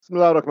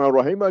Bismillah ar-Rahman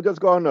ar-Rahim.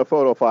 Just gone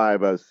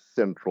 4:05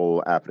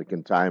 Central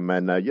African time,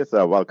 and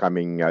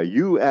welcoming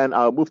you and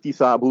our Mufti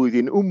Sahib, who is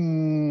in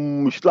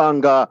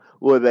Shlanga,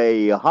 with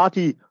a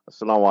hearty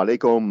Assalamu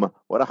alaikum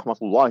wa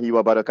rahmatullahi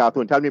wa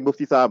barakatuh. And tell me,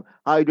 Mufti Sahib,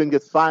 how are you doing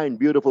this fine,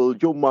 beautiful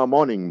Jummah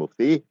morning,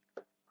 Mufti?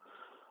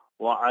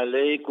 Wa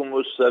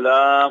alaikum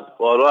assalam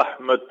wa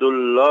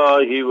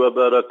rahmatullahi wa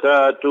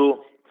barakatuh.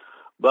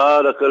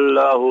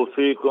 Barakallahu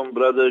feekum,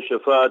 brother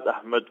Shafaat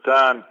Ahmed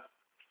Khan.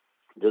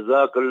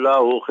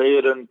 Jazakallahu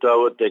khairan to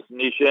our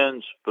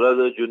technicians,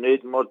 brother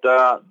Junaid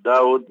Mota,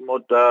 Dawood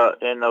Mota,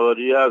 and our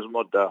Riyaz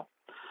Mota.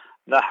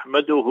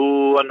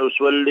 Nahmaduhu wa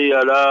nusalli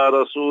ala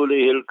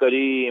rasulihil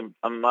kareem.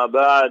 Amma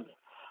ba'd.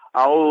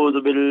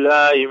 A'udhu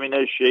billahi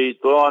minash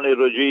shaitanir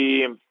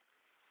rajim.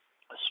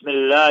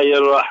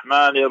 Bismillahir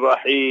rahmanir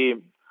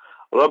rahim.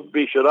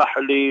 Rabbi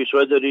shrah li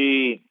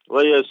sadri wa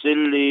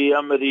yassir li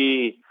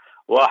amri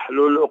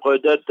wahlul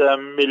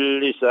 'uqdatam min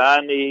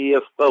lisani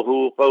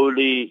yafqahu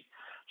qawli.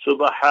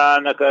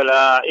 سبحانك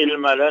لا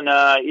علم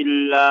لنا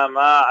إلا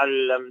ما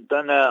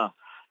علمتنا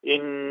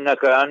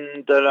إنك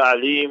أنت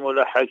العليم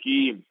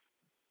الحكيم.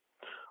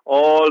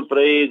 All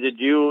praise is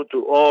due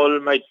to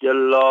Almighty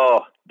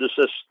Allah, the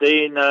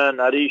sustainer,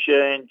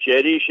 nourisher and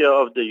cherisher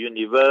of the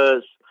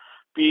universe.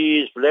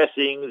 Peace,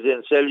 blessings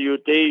and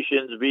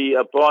salutations be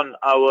upon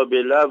our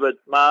beloved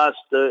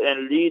master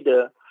and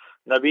leader,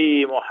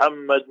 Nabi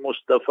Muhammad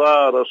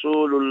Mustafa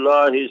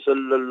Rasulullah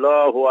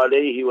sallallahu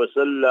alayhi wa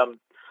sallam.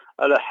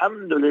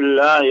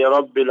 Alhamdulillah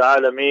Rabbil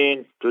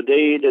Alameen.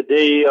 Today, the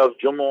day of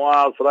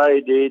Jumu'ah,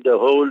 Friday, the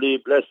holy,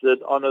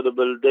 blessed,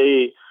 honorable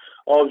day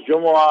of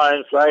Jumu'ah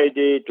and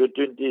Friday to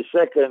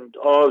 22nd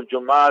of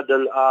Jumad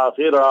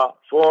al-Akhirah,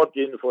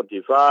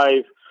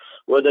 1445.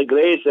 With the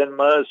grace and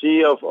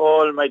mercy of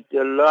Almighty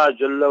Allah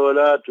Jalla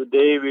wala,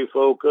 today we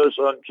focus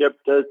on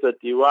chapter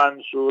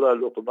 31, Surah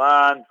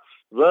Luqman,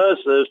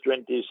 verses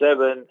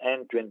 27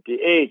 and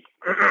 28.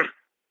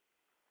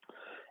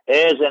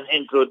 As an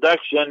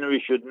introduction, we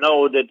should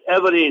know that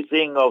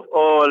everything of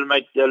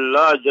Almighty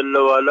Allah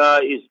Jalla wala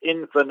is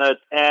infinite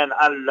and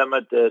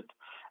unlimited,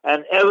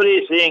 and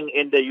everything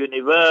in the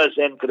universe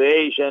and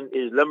creation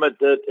is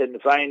limited and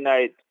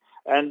finite.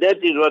 And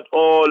that is what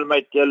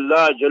Almighty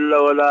Allah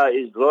Jalla wala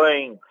is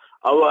drawing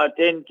our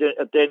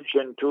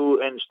attention to,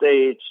 and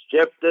states,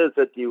 chapter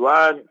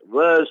 31,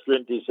 verse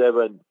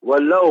 27,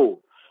 Wallow,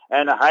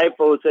 and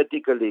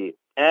hypothetically,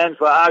 and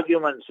for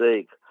argument's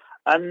sake,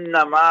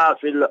 أَنَّمَا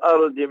فِي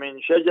الْأَرْضِ مِنْ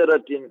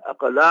شَجَرَةٍ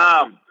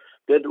أَقْلَامٍ,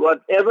 that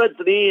whatever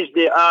trees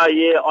there are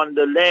here on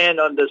the land,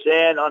 on the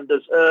sand, on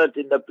this earth,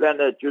 in the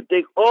planet, you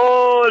take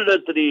all the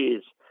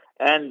trees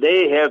and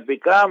they have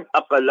become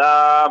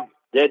aqlam,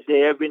 that they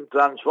have been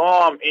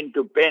transformed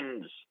into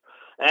pens.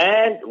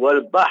 And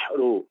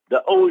وَالْبَحْرُ,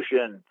 the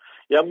ocean,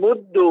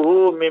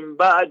 يَمُدُّهُ مِنْ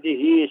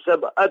بَعْدِهِ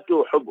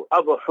سَبْعَةُ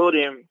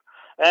أَبْحُرٍ,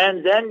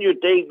 and then you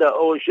take the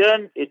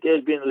ocean, it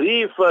has been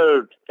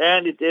refilled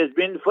and it has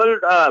been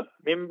filled up.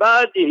 Min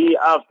ba'dihi,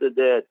 after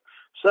that,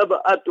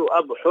 sab'atu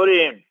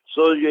abhurim,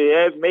 so you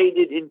have made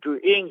it into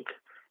ink.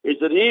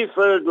 It's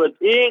refilled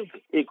with ink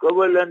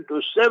equivalent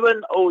to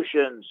 7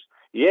 oceans.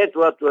 Yet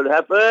what will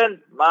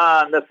happen?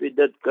 Ma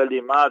nafidat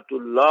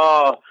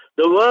kalimatullah.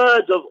 The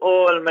words of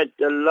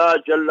Almighty Allah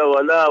Jalla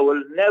wala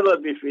will never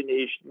be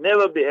finished,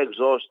 never be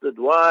exhausted.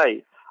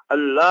 Why?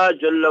 Allah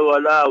Jalla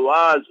wala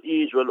was,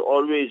 is, will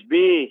always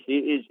be. He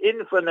is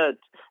infinite.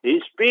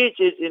 His speech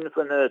is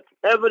infinite.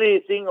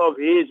 Everything of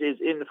His is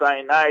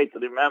infinite.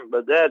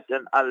 Remember that,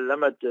 and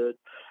unlimited.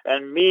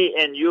 And me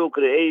and you,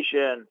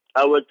 creation,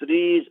 our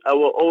trees,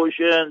 our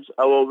oceans,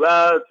 our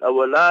wealth,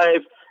 our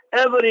life,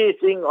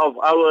 everything of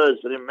ours,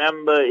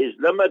 remember, is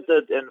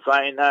limited and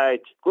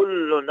finite.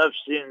 Kullu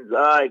nafsin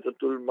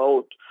za'iqatul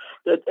maut.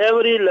 That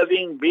every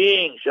living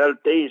being shall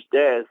taste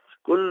death.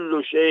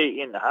 Kullu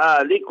shay'in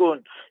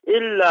halikun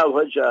illa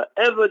wajha.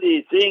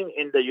 Everything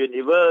in the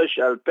universe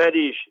shall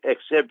perish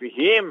except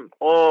Him,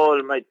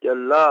 Almighty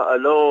Allah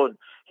alone.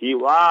 He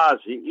was,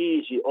 He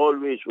is, He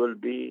always will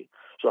be.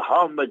 So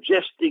how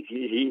majestic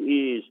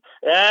He is.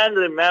 And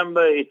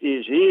remember, it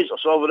is His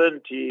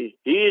sovereignty,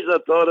 His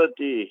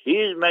authority,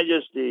 His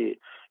majesty.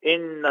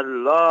 Inna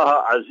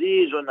Allah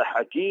azizun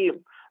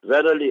hakim.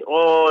 Verily,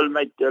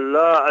 Almighty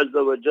Allah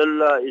Azza wa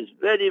Jalla is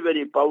very,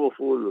 very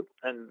powerful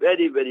and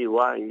very, very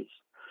wise.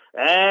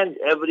 And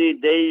every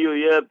day you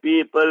hear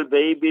people,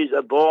 babies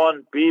are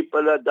born,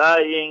 people are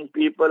dying,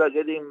 people are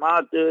getting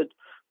martyred.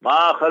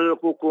 Ma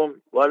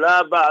khalqukum wa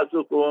la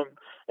ba'thukum.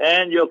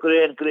 And you're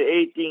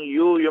creating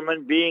you,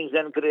 human beings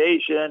and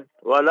creation.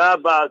 Wa la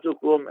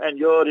ba'thukum. And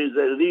your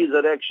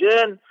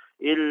resurrection.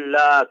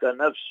 Illa ka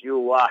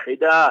nafsyu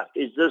wahida.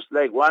 It's just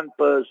like one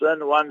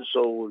person, one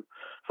soul.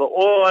 For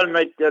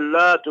Almighty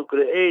Allah to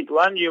create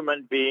one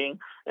human being,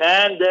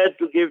 and then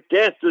to give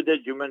death to that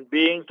human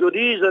being, to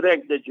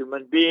resurrect that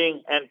human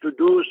being, and to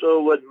do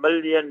so with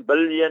million,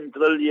 billion,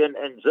 trillion,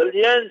 and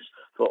zillions,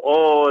 for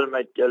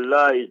Almighty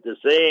Allah is the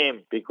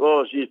same,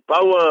 because His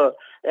power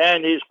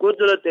and His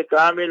Qudrat-e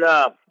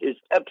Kamila, His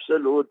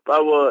absolute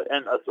power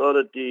and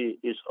authority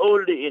is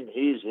only in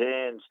His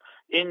hands.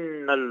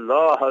 Inna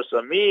Allah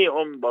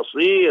Sami'un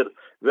Basir.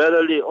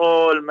 Verily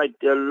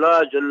Almighty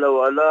Allah Jalla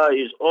wa Ala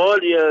is all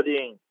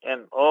hearing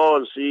and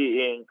all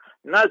seeing.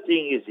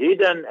 Nothing is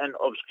hidden and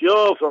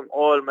obscure from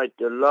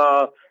Almighty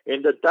Allah.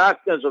 In the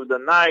darkness of the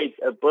night,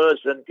 a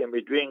person can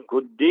be doing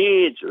good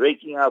deeds,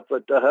 waking up for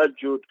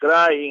tahajjud,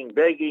 crying,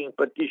 begging,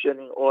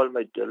 petitioning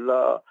Almighty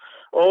Allah.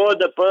 Or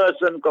the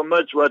person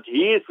commits what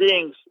he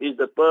thinks is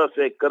the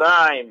perfect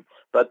crime.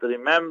 But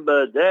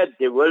remember that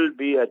there will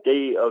be a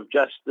day of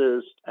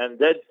justice, and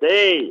that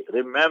day,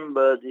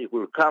 remember, it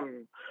will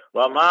come.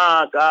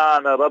 وَمَا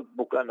كَانَ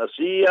رَبُّكَ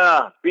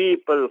نَسِيهًا.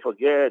 People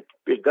forget.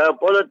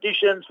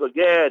 Politicians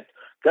forget.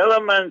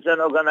 Governments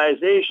and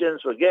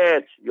organizations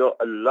forget. Your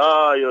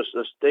Allah, your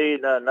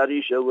sustainer,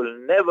 nourisher will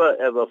never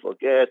ever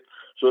forget.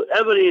 So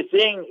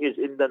everything is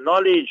in the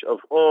knowledge of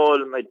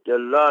Almighty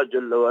Allah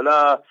Jalla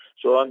wala.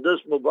 So on this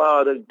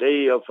Mubarak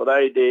day of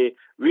Friday,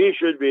 we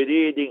should be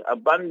reading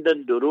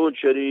abundant durood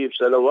sharif,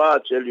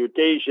 salawat,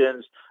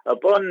 salutations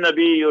upon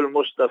Nabiul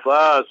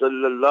Mustafa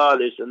sallallahu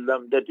alayhi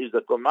wasallam. That is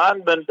the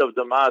commandment of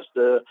the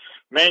Master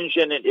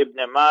mentioned in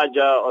Ibn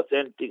Majah,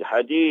 authentic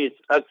hadith.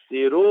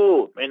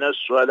 Akthiru min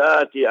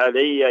as-salati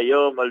alayya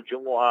yawm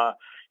al-jumu'ah.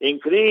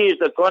 Increase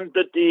the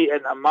quantity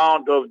and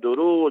amount of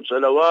durood,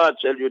 salawat,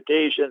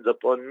 salutations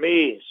upon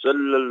me,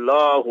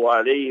 sallallahu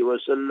alayhi wa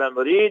sallam.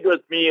 Read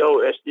with me,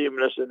 O esteemed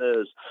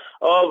listeners,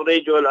 of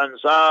Radio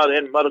Al-Ansar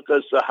and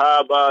Markaz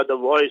Sahaba, the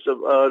voice of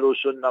Ahlul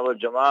Sunnah wal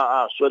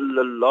Jama'ah,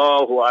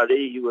 sallallahu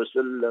alayhi wa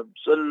sallam,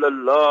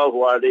 sallallahu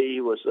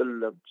alayhi wa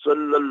sallam,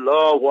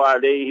 sallallahu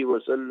alayhi wa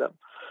sallam.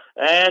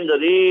 And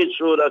read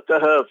Surah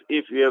Kahf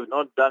if you have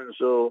not done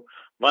so.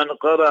 Man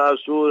qara'a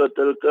Surah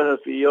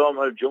Al-Kahf yawm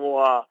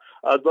al-Jumu'ah.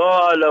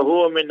 أضاء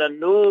له من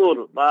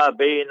النور ما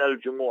بين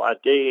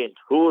الجمعتين.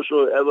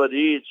 Whosoever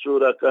reads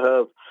Surah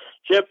Kahf,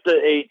 chapter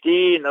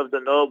 18 of the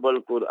Noble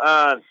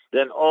Quran,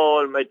 then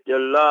Almighty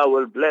Allah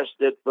will bless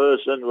that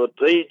person with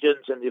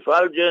radiance and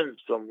effulgence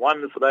from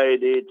one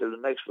Friday till the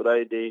next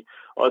Friday.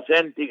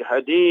 Authentic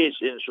hadith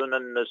in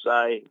Sunan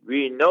Nasai.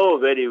 We know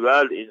very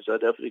well in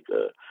South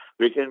Africa,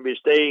 we can be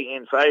staying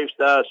in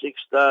 5-star,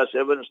 6-star,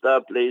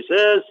 7-star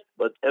places,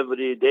 but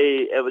every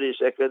day, every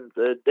second,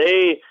 third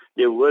day,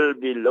 there will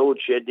be load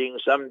shedding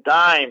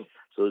sometime.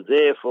 So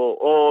therefore,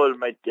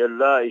 Almighty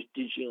Allah is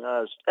teaching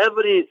us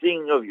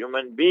everything of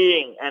human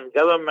being and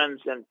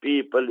governments and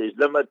people is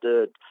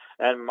limited.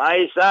 And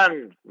my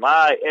son,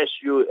 my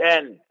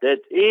S-U-N,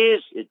 that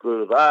is, it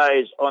will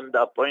rise on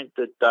the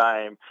appointed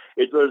time.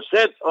 It will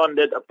set on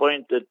that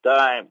appointed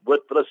time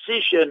with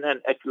precision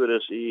and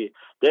accuracy.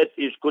 That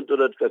is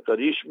Qudrat ka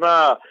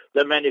Karishma,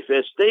 the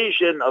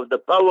manifestation of the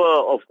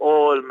power of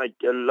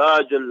Almighty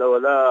Allah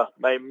Jalla wala,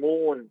 by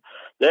moon.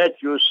 That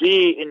you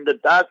see in the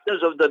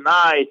darkness of the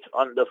night,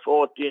 on the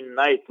 14th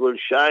night will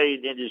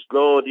shine in its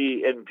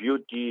glory and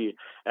beauty.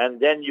 And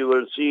then you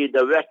will see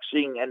the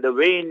waxing and the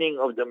waning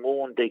of the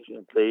moon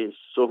taking place.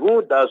 So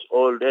who does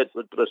all that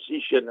with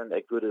precision and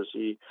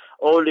accuracy?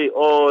 Only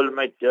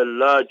Almighty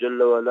Allah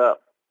Jalla wala.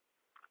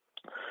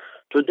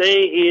 Today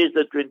is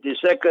the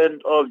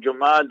 22nd of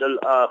Jumad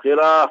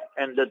al-Akhirah,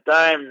 and the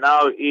time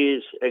now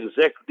is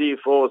exactly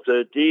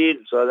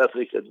 4:13 South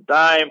African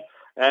time.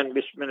 And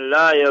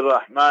Bismillahir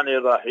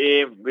Rahmanir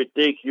Rahim, we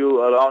take you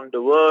around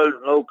the world,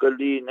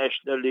 locally,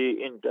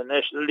 nationally,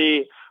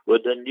 internationally,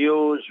 with the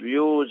news,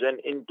 views, and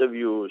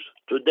interviews.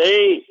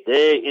 Today,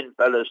 they in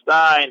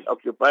Palestine,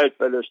 occupied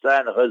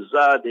Palestine,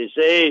 Gaza, they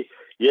say,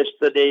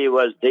 yesterday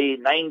was day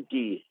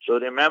 90. So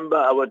remember,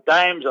 our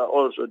times are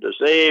also the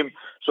same.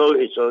 So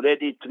it's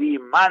already 3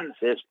 months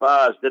has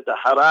passed that the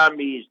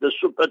haramis, the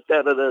super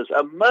terrorists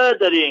are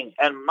murdering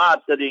and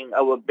martyring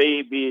our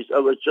babies,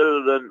 our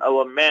children,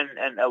 our men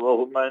and our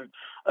women.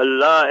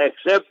 Allah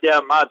accept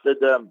their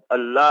martyrdom.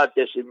 Allah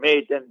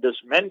decimate and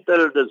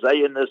dismantle the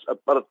Zionist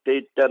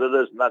apartheid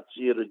terrorist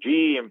Nazi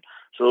regime.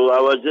 So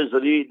I was just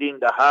reading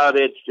the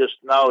Haaretz just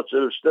now,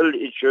 still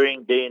it's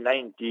showing day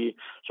 90.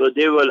 So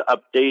they will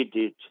update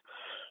it.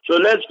 So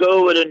let's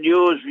go with the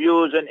news,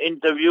 views, and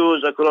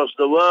interviews across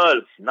the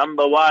world.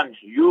 Number one,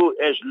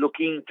 U.S.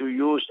 looking to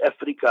use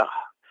Africa.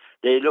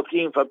 They're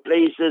looking for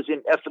places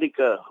in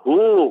Africa.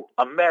 Who?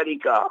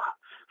 America.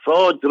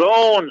 For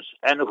drones.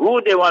 And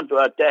who they want to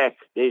attack?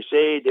 They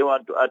say they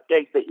want to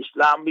attack the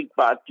Islamic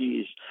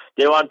parties.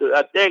 They want to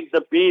attack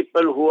the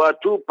people who are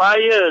too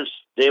pious.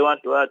 They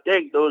want to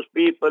attack those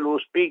people who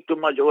speak too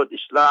much about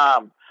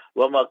Islam.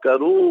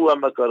 وَمَكَرُوا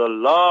وَمَكَرَ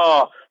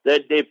اللَّهِ.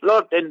 That they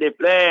plot and they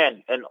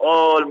plan, and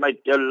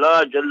Almighty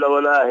Allah Jalla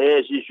wala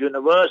has His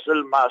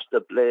universal master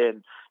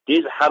plan.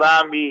 These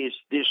haramis,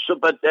 these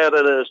super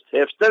terrorists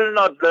have still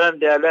not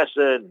learned their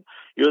lesson.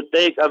 You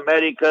take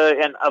America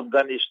and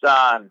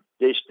Afghanistan.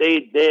 They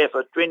stayed there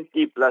for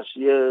 20 plus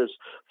years.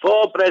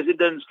 4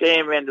 presidents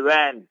came and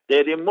went.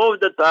 They removed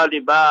the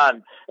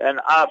Taliban, and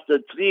after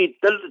 $3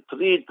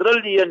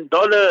 trillion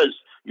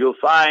you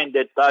find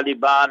that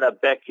Taliban are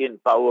back in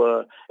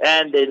power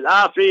and they're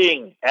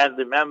laughing. And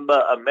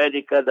remember,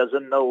 America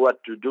doesn't know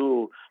what to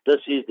do.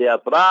 This is their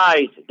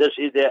pride, this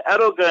is their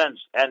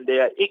arrogance and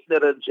their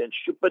ignorance and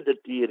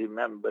stupidity,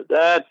 remember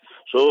that.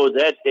 So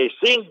that they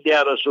think they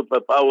are a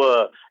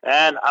superpower.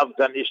 And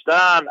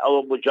Afghanistan,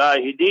 our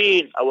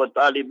Mujahideen, our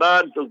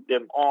Taliban took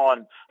them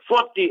on.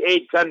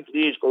 48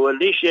 countries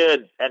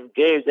coalition and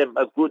gave them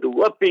a good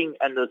whooping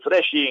and a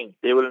thrashing.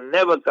 They will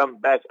never come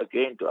back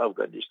again to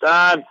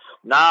Afghanistan.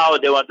 Now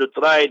they want to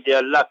try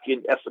their luck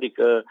in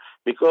Africa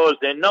because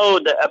they know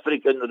the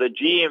African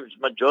regimes,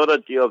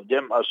 majority of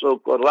them are so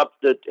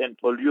corrupted and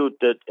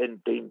polluted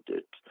and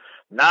tainted.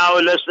 Now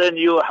listen,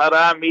 you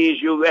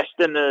haramis, you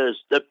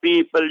Westerners, the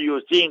people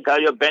you think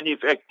are your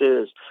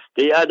benefactors.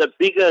 They are the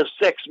biggest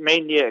sex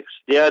maniacs.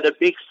 They are the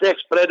big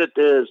sex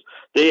predators.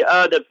 They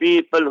are the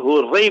people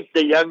who rape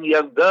the young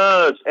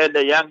girls and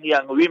the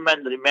young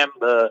women,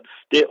 remember.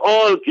 They're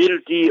all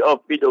guilty of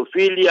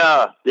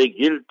pedophilia. They're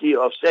guilty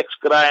of sex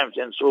crimes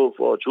and so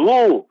forth.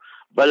 Who?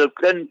 Bill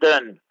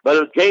Clinton,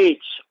 Bill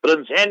Gates,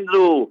 Prince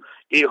Andrew,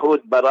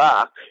 Ehud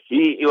Barak.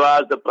 He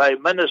was the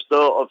Prime Minister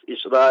of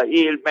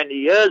Israel many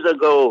years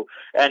ago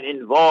and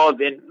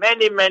involved in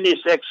many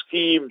sex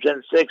schemes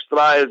and sex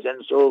trials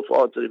and so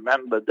forth.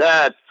 Remember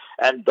that.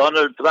 And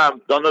Donald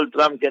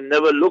Trump can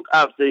never look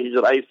after his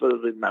rifle.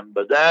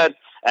 Remember that.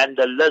 And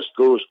the list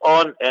goes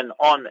on and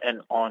on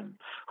and on.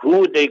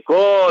 Who they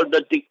call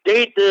the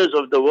dictators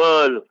of the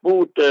world,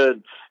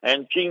 Putin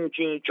and Ching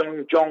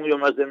Chong Chong, you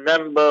must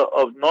remember,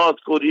 of North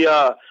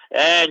Korea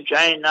and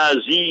China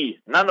Z.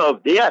 None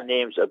of their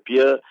names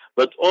appear,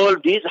 but all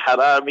these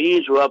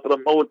haramis who are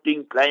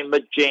promoting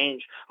climate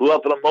change, who are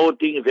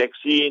promoting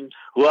vaccine,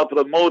 who are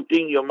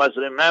promoting, you must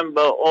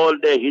remember, all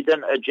the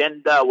hidden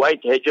agenda,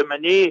 white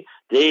hegemony,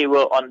 they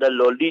were on the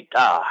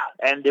Lolita,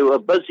 and they were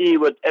busy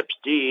with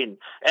Epstein,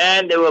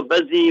 and they were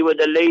busy with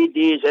the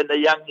ladies and the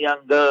young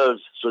girls.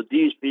 So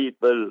these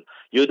people,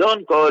 you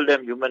don't call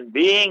them human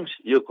beings,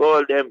 you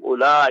call them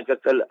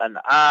ulaika kal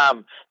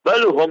an'am,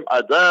 bal hum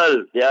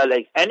adal. They are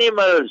like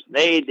animals,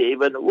 nay, they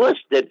even worse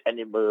than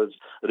animals.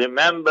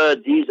 Remember,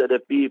 these are the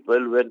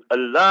people, when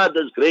Allah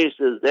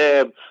disgraces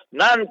them,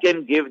 none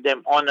can give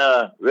them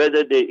honor,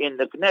 whether they're in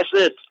the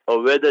Knesset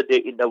or whether they're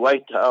in the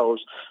White House.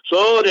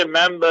 So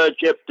remember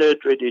chapter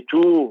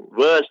 22,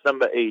 verse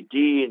number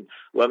 18,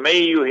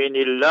 وَمَن يُهِنِ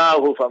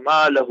اللَّهُ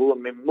فَمَا لَهُ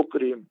مِن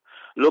مُكْرِمٍ.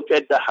 Look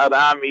at the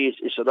haramis,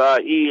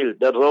 Israel,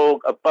 the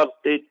rogue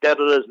apartheid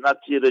terrorist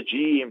Nazi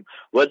regime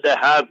with the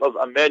help of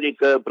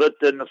America,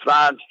 Britain,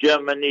 France,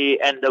 Germany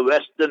and the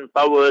Western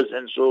powers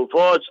and so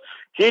forth,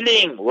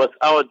 killing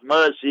without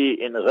mercy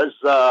in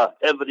Gaza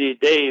every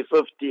day,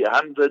 50,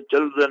 100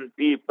 children,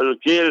 people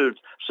killed,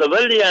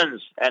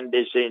 civilians, and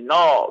they say,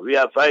 no, we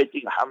are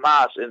fighting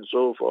Hamas and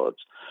so forth.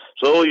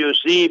 So you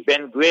see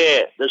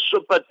Ben-Gvir, the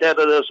super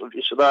terrorist of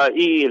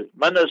Israel,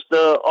 Minister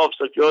of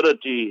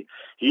Security,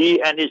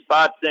 he and his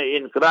partner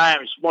in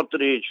crime,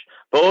 Smotrich,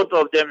 both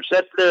of them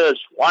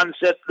settlers. One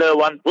settler,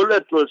 one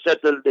bullet will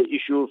settle the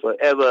issue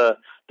forever.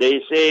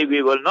 They say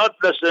we will not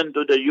listen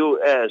to the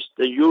U.S.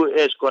 The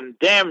U.S.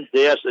 condemned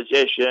their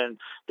suggestion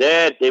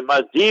that they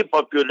must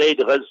depopulate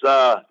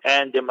Gaza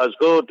and they must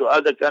go to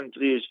other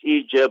countries,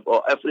 Egypt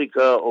or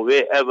Africa or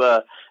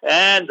wherever.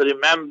 And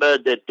remember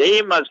that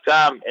they must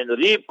come and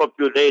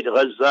repopulate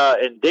Gaza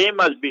and they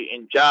must be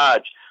in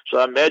charge. So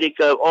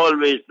America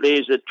always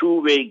plays a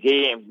two-way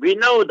game. We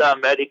know the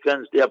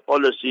Americans, their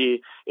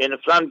policy. In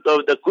front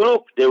of the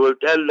crook, they will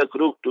tell the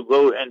crook to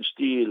go and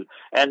steal.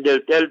 And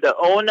they'll tell the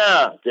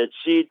owner that,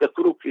 see, the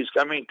crook is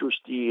coming to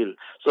steal.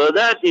 So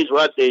that is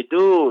what they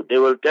do. They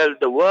will tell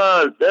the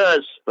world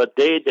this, but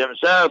they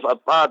themselves are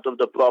part of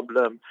the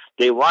problem.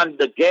 They want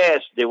the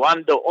gas, they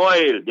want the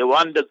oil, they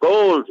want the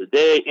gold.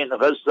 They in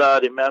Gaza,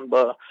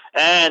 remember,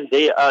 and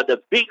they are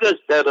the biggest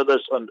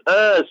terrorists on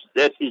earth.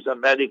 That is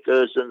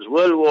America since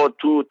World War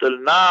II till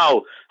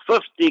now.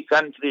 50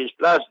 countries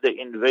plus they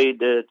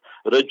invaded,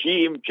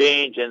 regime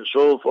change and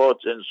so forth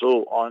and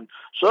so on.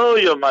 So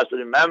you must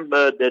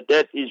remember that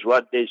that is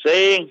what they're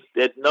saying,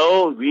 that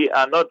no, we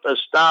are not a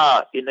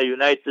star in the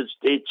United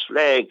States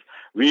flag.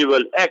 We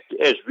will act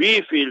as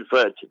we feel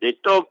fit. They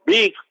talk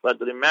big, but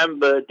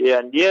remember they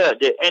are near.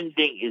 The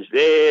ending is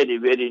very,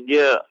 very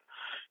near.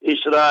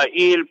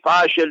 Israel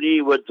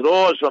partially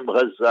withdraws from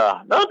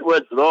Gaza. Not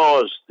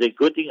withdraws, they're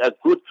getting a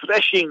good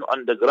thrashing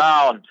on the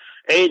ground.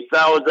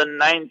 8,000,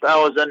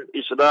 9,000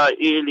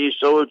 Israeli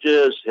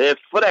soldiers have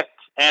fracked.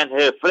 And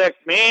have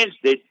fracked means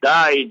they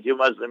died, you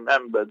must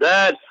remember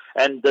that.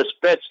 And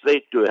dispatched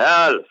straight to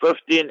hell.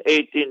 15,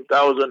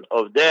 18,000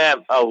 of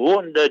them are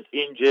wounded,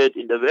 injured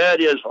in the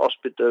various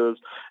hospitals.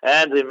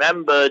 And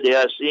remember, they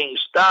are seeing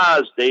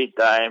stars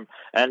daytime.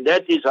 And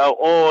that is how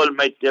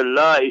Almighty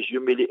Allah is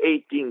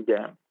humiliating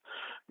them.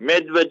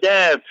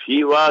 Medvedev,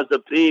 he was the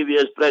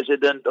previous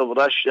president of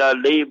Russia,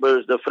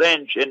 labels the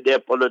French and their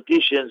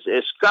politicians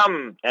as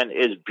scum and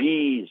as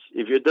bees.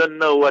 If you don't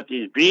know what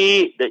is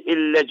bee, the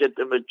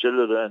illegitimate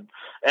children.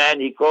 And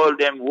he called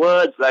them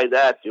words like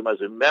that, you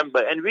must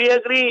remember. And we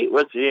agree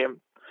with him.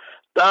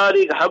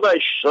 Tariq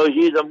Habash, so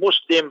he's a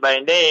Muslim by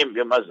name.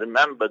 You must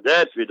remember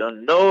that. We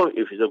don't know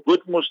if he's a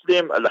good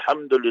Muslim,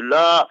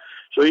 alhamdulillah.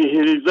 So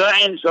he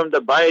resigned from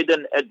the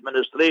Biden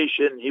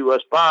administration. He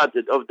was part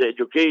of the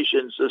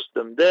education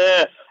system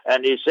there.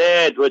 And he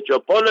said, with your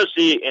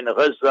policy in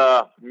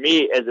Gaza,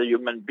 me as a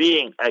human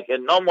being, I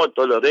can no more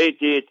tolerate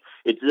it.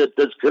 It is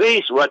a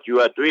disgrace what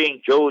you are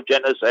doing, Joe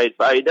Genocide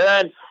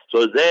Biden.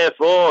 So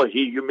therefore,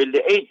 he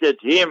humiliated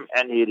him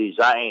and he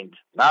resigned.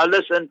 Now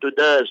listen to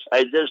this.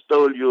 I just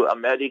told you,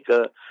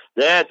 America,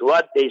 that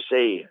what they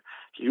say.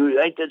 The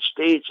United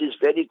States is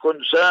very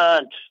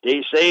concerned.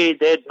 They say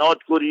that North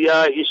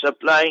Korea is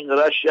supplying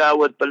Russia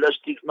with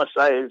ballistic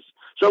missiles.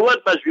 So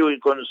what must you be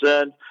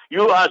concerned?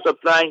 You are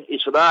supplying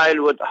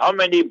Israel with how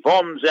many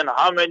bombs and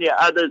how many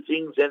other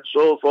things and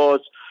so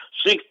forth.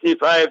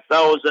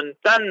 65,000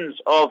 tons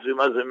of, you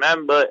must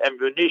remember,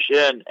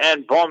 ammunition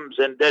and bombs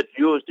and that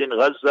used in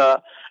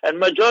Gaza, and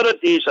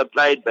majority is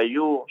supplied by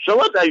you. So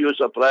what are you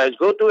surprised?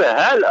 Go to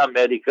hell,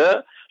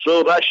 America.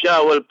 So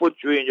Russia will put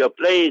you in your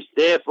place.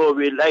 Therefore,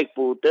 we like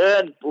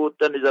Putin.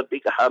 Putin is a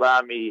big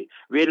harami.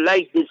 We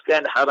like this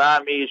kind of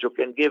haramis who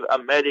can give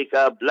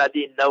America a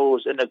bloody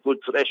nose and a good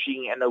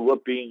thrashing and a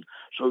whooping.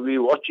 So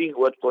we're watching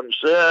what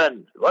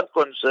concern. What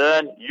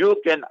concern? You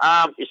can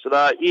arm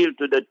Israel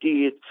to the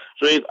teeth.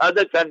 So if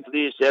other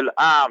countries sell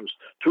arms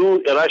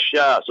to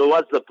Russia, so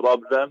what's the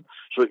problem?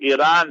 So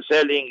Iran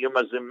selling, you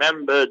must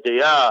remember,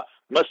 they are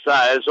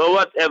missiles or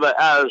whatever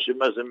else, you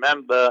must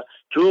remember,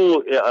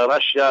 to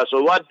Russia.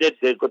 So what did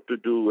they got to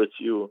do with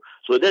you?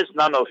 So that's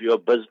none of your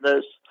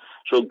business.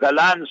 So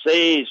Galan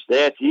says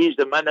that he's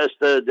the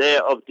minister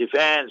there of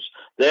defense,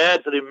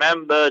 that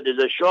remember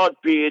there's a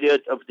short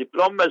period of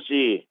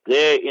diplomacy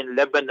there in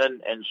Lebanon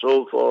and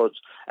so forth.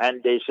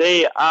 And they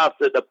say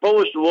after the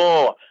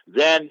post-war,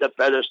 then the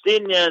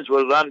Palestinians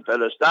will run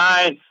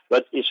Palestine,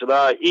 but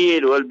Israel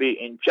will be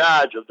in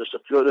charge of the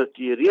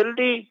security.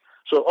 Really?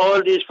 So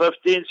all these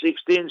 15,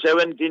 16,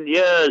 17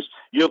 years,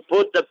 you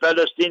put the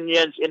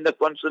Palestinians in the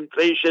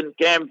concentration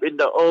camp, in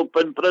the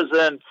open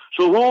prison.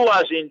 So who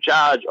was in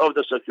charge of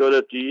the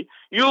security?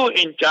 You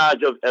in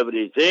charge of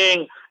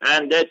everything.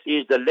 And that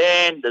is the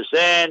land, the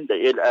sand,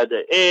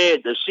 the air,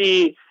 the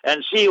sea.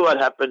 And see what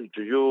happened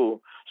to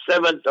you.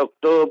 7th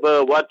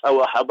October, what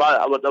our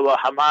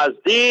Hamas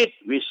did,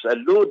 we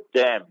salute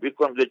them. We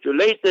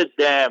congratulated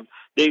them.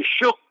 They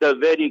shook the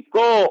very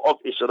core of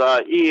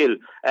Israel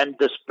and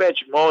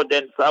dispatched more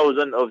than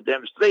 1,000 of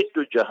them straight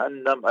to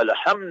Jahannam.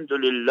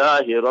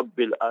 Alhamdulillahi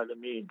Rabbil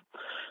Alameen.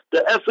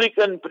 The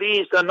African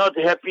priests are not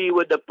happy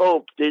with the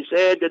Pope. They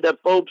said that the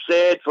Pope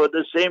said for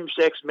the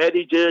same-sex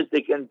marriages,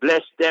 they can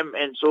bless them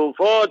and so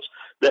forth.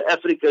 The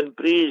African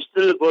priests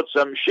still got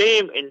some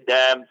shame in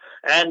them.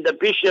 And the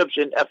bishops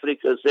in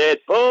Africa said,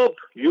 Pope,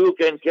 you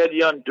can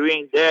carry on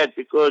doing that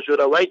because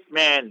you're a white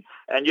man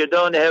and you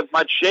don't have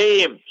much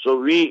shame. So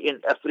we in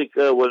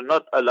Africa will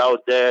not allow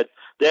that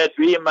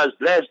we must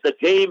bless the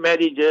gay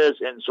marriages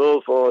and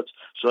so forth.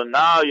 So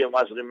now you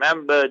must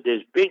remember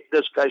there's big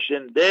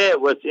discussion there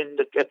within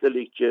the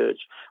Catholic Church.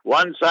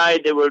 One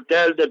side they will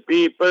tell the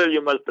people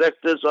you must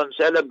practice on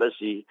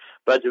celibacy.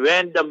 But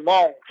when the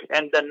monk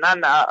and the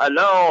nun are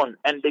alone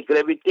and they're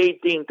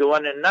gravitating to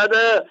one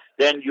another,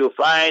 then you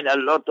find a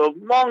lot of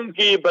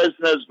monkey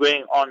business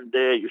going on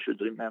there. You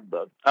should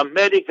remember.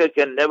 America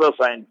can never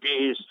find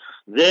peace.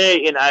 There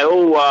in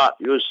Iowa,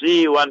 you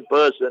see one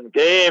person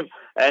came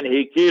and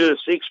he killed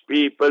 6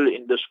 people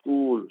in the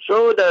school.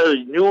 So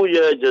the new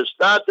year just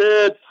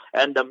started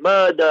and the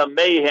murder,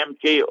 mayhem,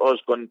 chaos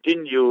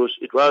continues.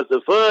 It was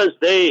the first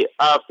day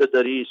after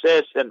the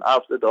recess and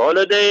after the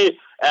holiday,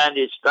 and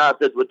it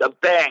started with a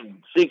bang.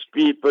 6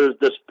 people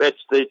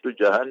dispatched straight to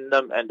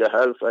Jahannam and the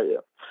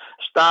hellfire.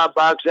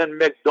 Starbucks and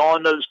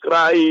McDonald's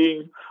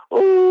crying,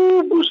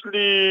 oh,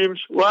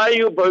 Muslims, why are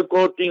you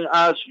boycotting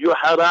us, you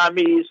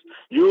haramis?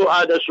 You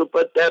are the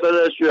super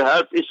terrorists, you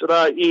help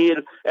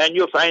Israel, and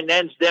you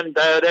finance them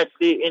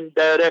directly,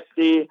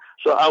 indirectly.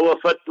 So our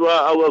fatwa,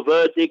 our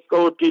verdict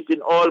quoted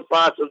in all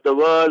parts of the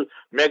world,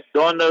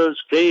 McDonald's,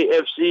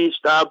 KFC,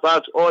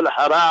 Starbucks, all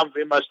haram.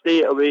 We must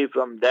stay away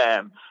from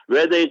them.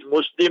 Whether it's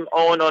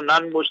Muslim-owned or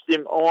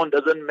non-Muslim owned,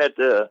 doesn't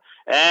matter.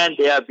 And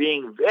they are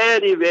being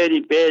very,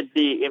 very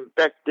badly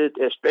impacted,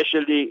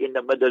 especially in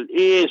the Middle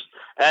East.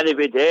 And if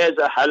it has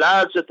a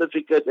halal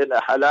certificate and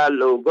a halal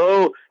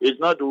logo, it's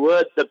not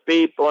worth the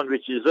paper on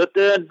which is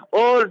written.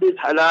 All these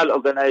halal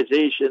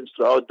organizations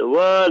throughout the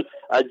world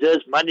are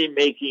just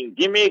money-making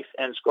gimmicks,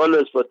 and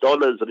scholars for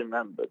dollars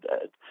remember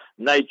that.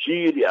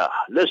 Nigeria,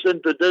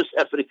 listen to this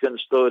African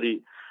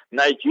story.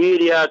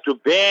 Nigeria to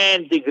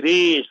ban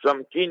degrees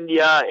from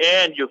Kenya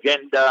and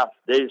Uganda.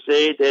 They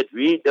say that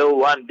we don't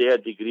want their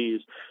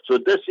degrees. So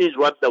this is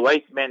what the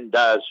white man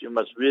does. You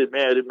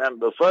may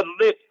remember.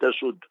 Farriq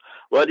tasud.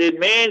 What it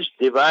means,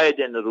 divide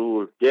and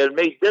rule. They'll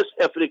make this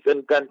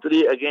African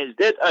country against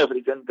that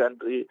African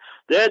country,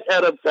 that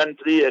Arab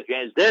country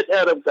against that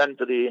Arab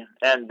country,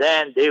 and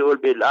then they will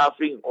be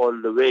laughing all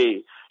the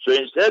way. So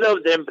instead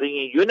of them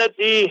bringing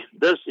unity,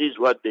 this is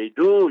what they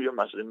do. You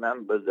must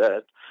remember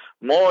that.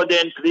 More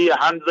than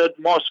 300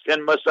 mosques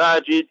and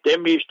masajid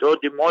damaged or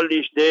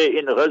demolished there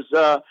in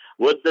Gaza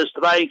with the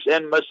strikes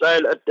and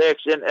missile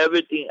attacks and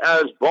everything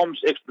else, bombs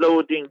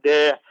exploding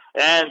there.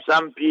 And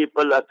some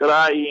people are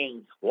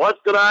crying. What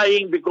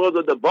crying? Because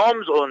of the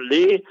bombs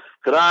only.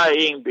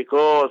 Crying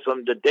because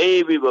from the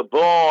day we were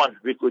born,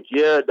 we could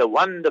hear the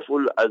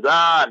wonderful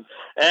azan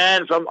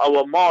and from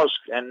our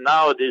mosque, and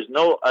now there's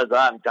no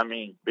azan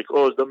coming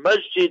because the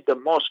masjid, the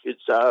mosque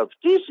itself,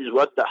 this is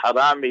what the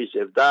haramis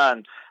have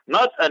done.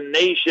 Not a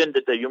nation,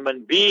 that a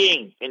human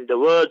being, in the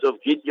words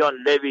of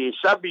Gideon Levy,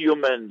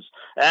 subhumans.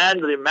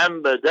 And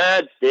remember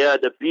that they are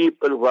the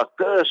people who are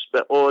cursed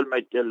by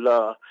Almighty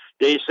Allah.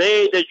 They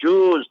say, the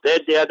Jews,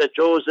 that they are the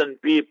chosen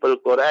people,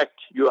 correct?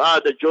 You are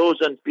the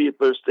chosen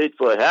people straight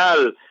for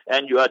hell,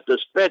 and you are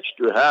dispatched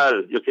to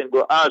hell. You can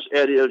go ask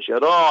Ariel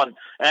Sharon,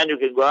 and you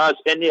can go ask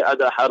any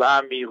other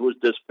harami who's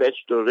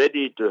dispatched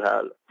already to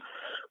hell.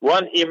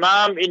 One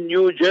imam in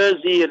New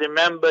Jersey,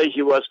 remember,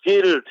 he was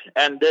killed,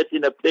 and that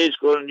in a place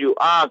called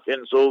Newark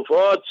and so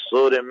forth.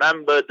 So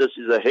remember, this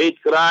is a hate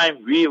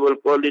crime. We will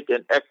call it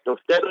an act of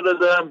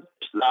terrorism,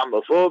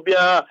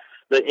 Islamophobia.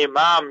 The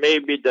imam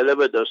maybe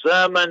delivered a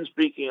sermon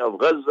speaking of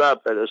Gaza,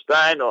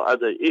 Palestine, or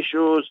other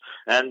issues,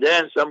 and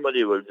then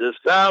somebody will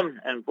just come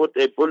and put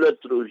a bullet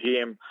through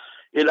him.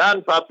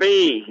 Illal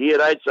Pape, he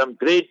writes some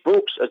great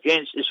books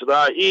against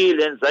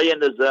Israel and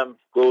Zionism.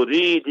 Go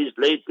read his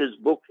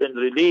latest book and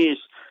release,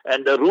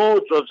 and the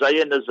roots of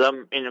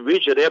Zionism, in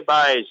which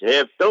rabbis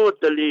have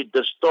totally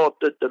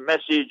distorted the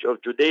message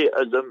of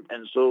Judaism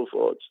and so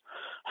forth.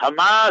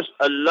 Hamas,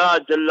 Allah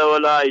Jalla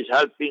wala is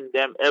helping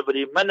them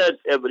every minute,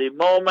 every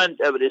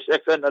moment, every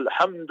second.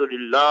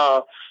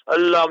 Alhamdulillah.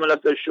 Allahumma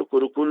lakal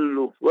shukru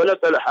kullu, wa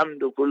lakal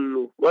hamdu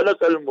kullu, wa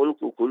lakal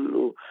mulku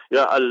kullu.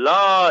 Ya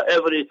Allah,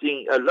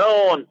 everything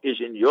alone is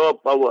in your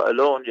power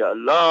alone, Ya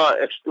Allah,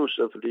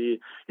 exclusively.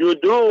 You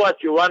do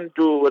what you want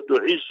to, wa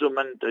tu'izzu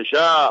man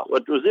tasha, wa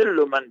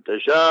tuzillu man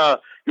tasha.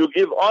 You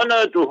give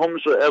honor to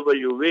whomsoever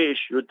you wish.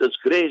 You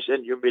disgrace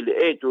and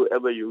humiliate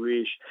whoever you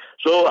wish.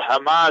 So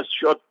Hamas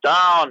shot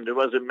down, you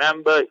must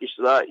remember,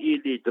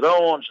 Israeli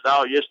drones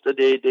now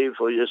yesterday, day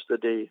before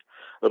yesterday.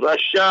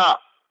 Russia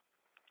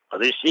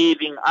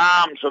receiving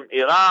arms from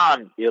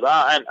Iran.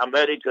 Iran,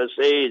 America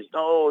says,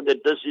 no,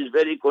 that this is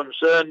very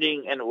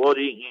concerning and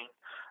worrying.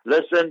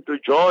 Listen to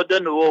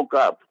Jordan woke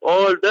up.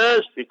 All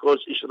this because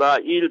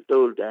Israel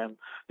told them,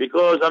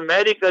 because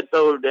America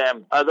told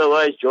them.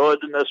 Otherwise,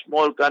 Jordan, a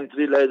small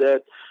country like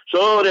that.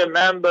 So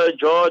remember,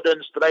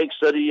 Jordan strikes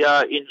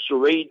Syria in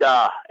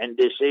Suwaida, and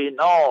they say,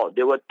 no,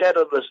 they were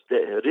terrorists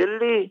there.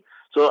 Really?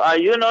 So are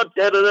you not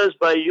terrorists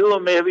by you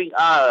having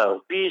a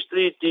peace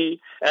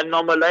treaty and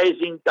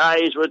normalizing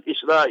ties with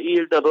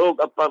Israel, the rogue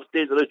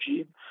apartheid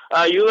regime?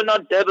 Are you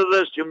not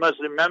terrorists? You must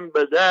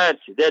remember that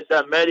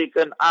the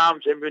American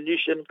arms and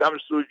ammunition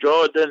comes through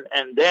Jordan,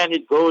 and then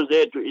it goes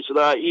there to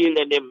Israel,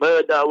 and they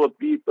murder our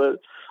people.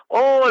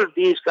 All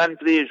these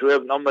countries who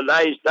have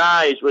normalized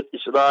ties with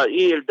Israel,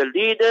 the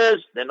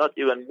leaders, they're not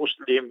even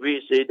Muslim.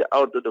 We say they're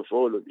out of the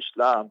fold of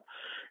Islam.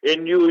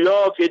 In New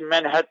York, in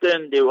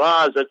Manhattan, there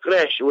was a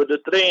crash with the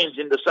trains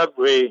in the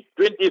subway.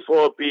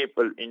 24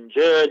 people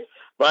injured,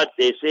 but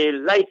they say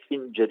light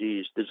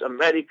injuries. These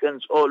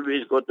Americans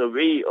always got a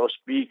way of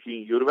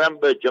speaking. You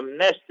remember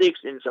gymnastics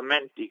in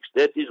semantics.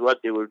 That is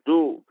what they will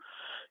do.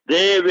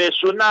 They were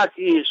Sunak,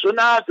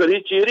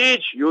 Richie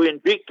Rich, you in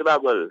big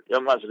trouble. You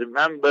must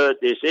remember,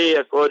 they say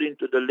according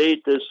to the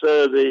latest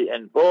survey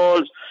and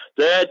polls,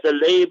 that the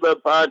Labour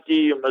Party,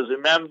 you must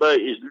remember,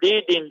 is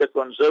leading the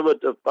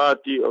Conservative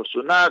Party of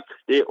Sunak.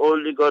 They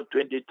only got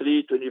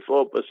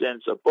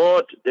 23-24%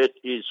 support. That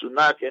is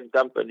Sunak and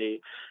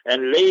company.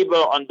 And Labour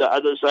on the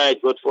other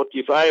side got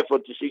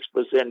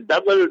 45-46%,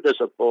 double the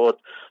support.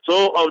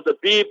 So of the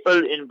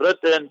people in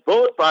Britain,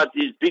 both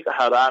parties, big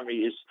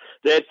haramis.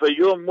 That for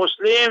you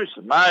Muslims,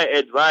 my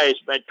advice,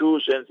 my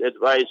 2 cents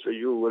advice for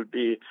you will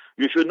be,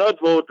 you should not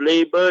vote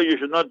Labour, you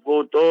should not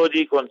vote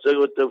Tory,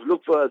 Conservative.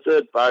 Look for a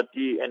third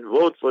party and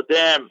vote for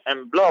them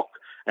and block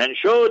and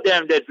show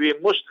them that we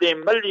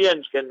Muslim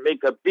millions can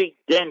make a big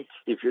dent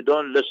if you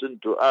don't listen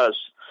to us.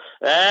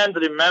 And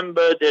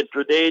remember that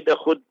today the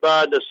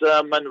khutbah, the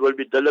sermon will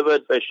be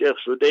delivered by Sheikh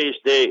Sudais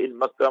Day in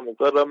Makkah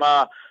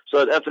Mukarramah,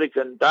 South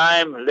African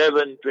time,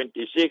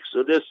 11:26.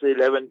 So this is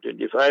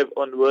 11:25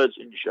 onwards,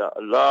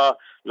 inshallah.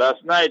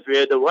 Last night we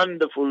had a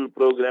wonderful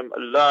program.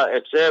 Allah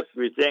accept.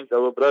 We thank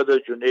our brother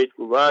Junaid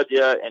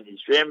Kuvadia and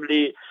his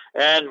family.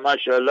 And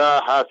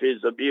mashallah,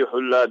 Hafiz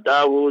Zabihullah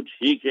Dawood,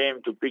 he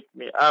came to pick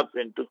me up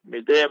and took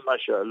me there,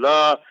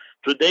 mashallah.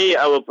 Today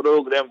our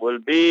program will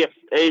be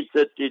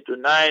 8:30 to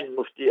 9,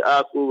 Mufti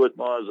Aku with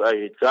Muhammad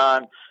Zahid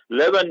Khan.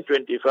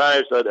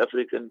 11:25 South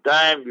African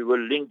time, we will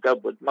link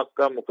up with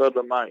Makkah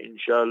Mukarramah,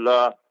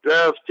 inshallah.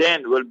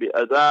 12:10 will be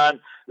adhan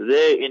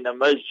there in a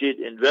masjid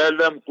in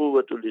Velam,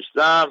 Quwwatul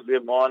Islam,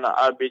 where Maulana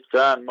Abid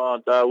Khan,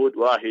 Maulana Dawood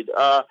Wahid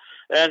are.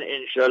 And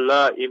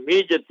inshallah,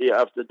 immediately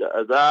after the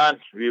adhan,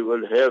 we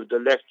will have the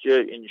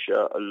lecture,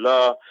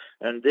 inshallah.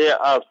 And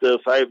thereafter,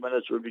 5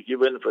 minutes will be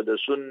given for the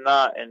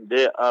sunnah, and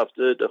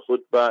thereafter the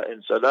khutbah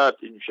and salat,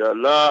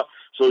 inshallah.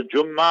 So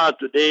Jummah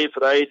today,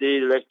 Friday,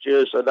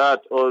 lecture,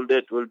 salat, all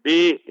that will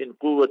be in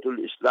Quwwatul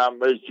Islam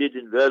Masjid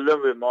in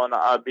Velam, where Maulana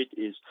Abid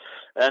is.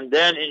 And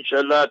then,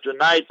 inshallah,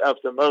 tonight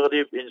after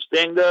Maghrib in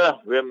Stenger,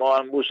 where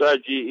Maulana Musa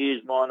Ji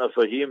is, Maulana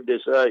Fahim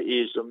Desa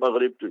is,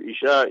 Maghrib to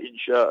Isha,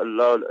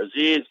 inshallah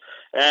al-Aziz.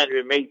 And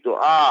we make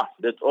dua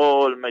that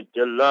all may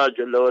Allah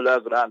Jalla wala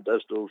grant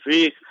us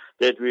tawfiq,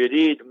 that we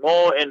read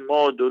more and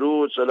more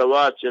durood,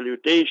 salawat,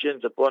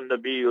 salutations upon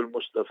Nabiul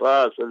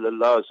Mustafa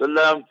sallallahu alaihi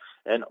wasallam.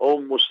 And O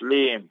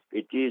Muslim,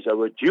 it is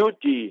our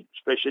duty,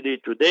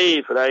 especially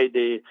today,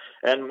 Friday,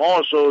 and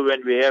more so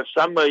when we have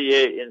summer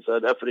here in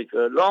South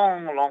Africa,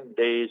 long, long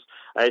days.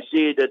 I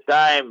see the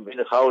time in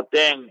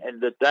Gauteng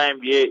and the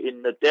time here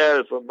in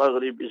Natal for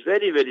Maghrib is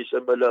very, very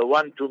similar,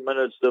 1-2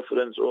 minutes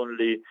difference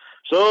only.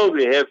 So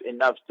we have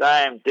enough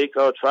time. Take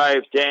out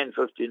 5, 10,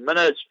 15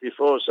 minutes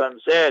before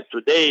sunset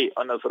today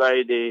on a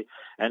Friday,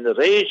 and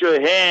raise your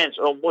hands,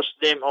 O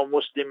Muslim, O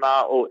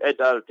Muslimah, O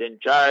adult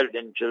and child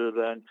and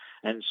children,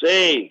 and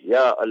say,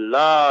 Ya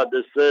Allah,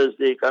 this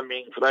Thursday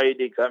coming,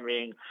 Friday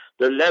coming,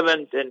 the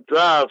 11th and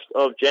 12th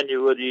of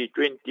January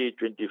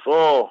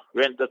 2024,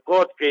 when the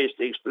court case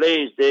takes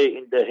place there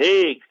in The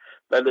Hague,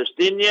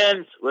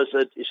 Palestinians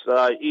versus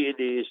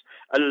Israelis,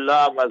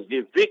 Allah must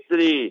give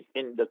victory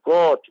in the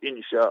court,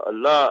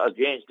 inshallah,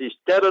 against these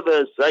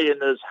terrorists,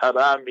 Zionists,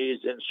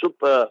 haramis, and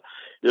super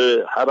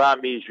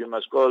haramis, we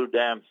must call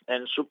them,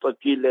 and super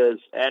killers,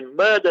 and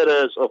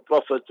murderers of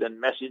prophets and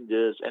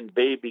messengers, and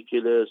baby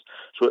killers.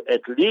 So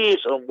at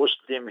least a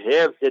Muslim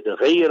have that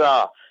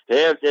ghairah,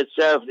 have that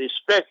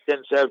self-respect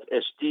and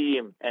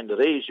self-esteem, and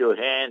raise your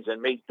hands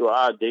and make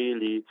dua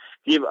daily.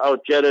 Give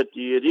out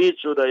charity, read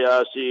Surah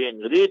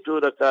Yasin, read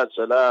 2 rakat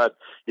salat.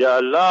 Ya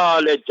Allah,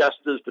 let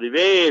justice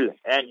prevail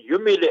and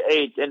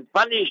humiliate and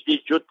punish these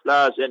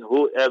jutlas and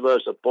whoever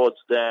supports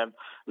them.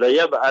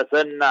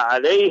 لَيَبْعَثَنَّ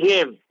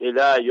عَلَيْهِمْ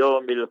إِلَى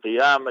يَوْمِ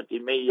الْقِيَامَةِ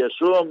مَنْ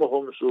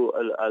يَسُومُهُمْ سُوءَ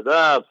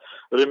الْعَذَابِ.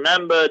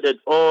 Remember that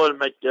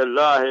Almighty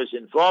Allah has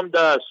informed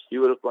us He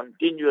will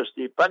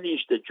continuously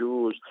punish the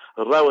Jews,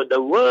 rather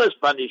the worst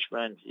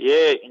punishment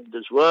here in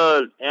this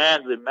world,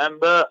 and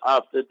remember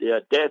after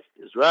their death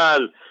as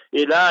well.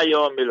 إِلَى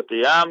يَوْمِ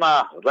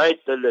الْقِيَامَةِ, right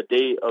till the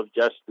day of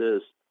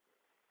justice.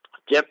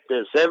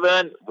 Chapter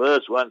 7,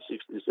 verse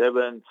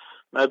 167.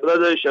 My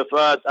brother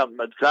Shafaat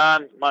Ahmed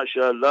Khan,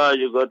 mashallah,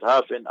 you got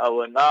half an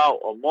hour now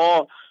or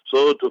more.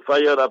 So to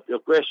fire up your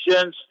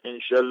questions,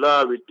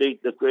 inshallah, we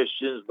take the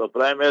questions, but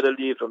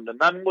primarily from the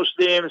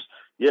non-Muslims.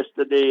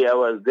 Yesterday I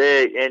was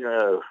there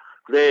in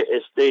Clay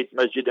Estate,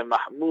 Masjid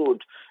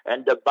Mahmoud,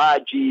 and the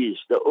Bajis,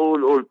 the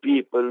old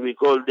people, we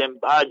call them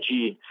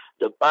Baji.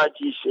 The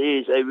Baji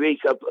says, I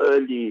wake up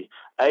early.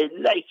 I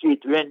like it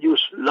when you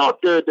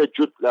slaughter the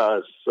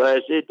jutlas. So I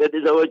said, that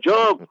is our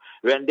job.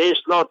 When they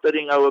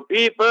slaughtering our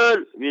people,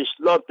 we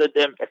slaughter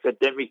them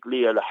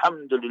academically.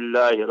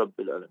 Alhamdulillah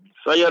Rabbil Alameen.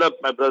 Fire up,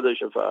 my brother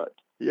Shafaat.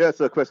 Yes,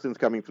 a question's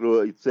coming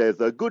through. It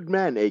says, a good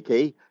man,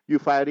 AK, you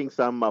firing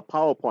some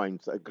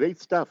PowerPoints. Great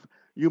stuff.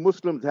 You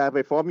Muslims have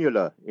a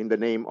formula in the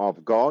name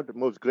of God,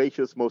 most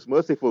gracious, most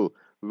merciful.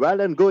 Well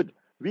and good.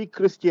 We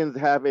Christians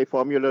have a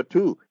formula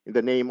too, in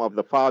the name of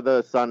the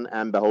Father, Son,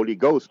 and the Holy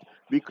Ghost.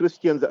 We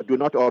Christians do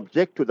not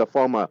object to the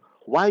former.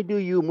 Why do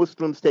you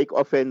Muslims take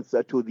offense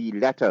to the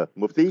latter,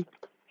 Mufti?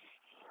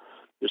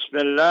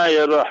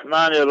 Bismillahir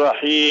Rahmanir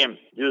Rahim.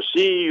 You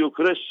see, you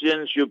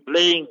Christians, you're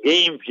playing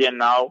games here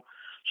now.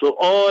 So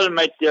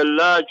Almighty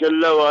Allah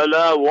Jalla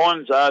wa'ala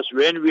warns us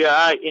when we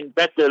are in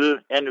battle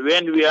and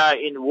when we are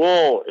in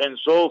war and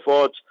so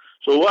forth.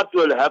 So what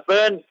will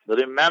happen?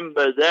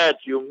 Remember that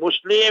you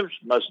Muslims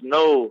must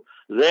know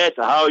that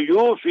how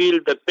you feel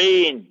the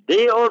pain,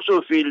 they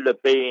also feel the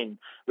pain.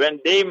 When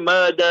they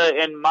murder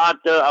and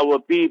martyr our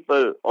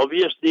people,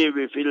 obviously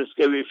we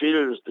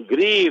feel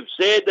grief,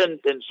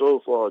 saddened and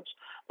so forth.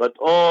 But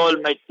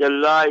Almighty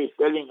Allah is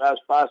telling us,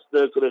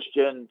 Pastor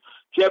Christian,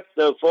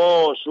 chapter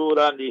 4,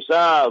 Surah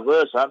Nisa,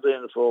 verse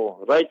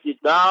 104. Write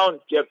it down,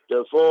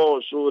 chapter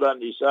 4, Surah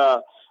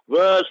Nisa,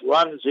 verse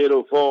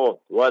 104.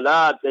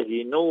 وَلَا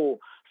تَهِنُوا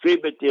فِي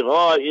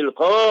ابْتِغَاءِ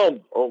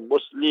الْقَوْمِ, O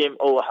Muslim,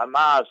 O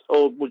Hamas,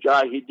 O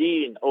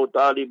Mujahideen, O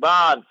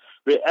Taliban,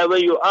 wherever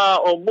you are,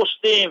 O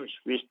Muslims,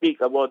 we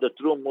speak about the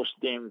true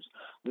Muslims.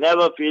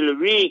 Never feel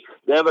weak,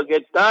 never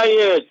get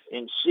tired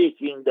in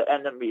seeking the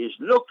enemies.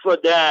 Look for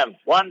them,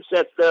 one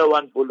settler,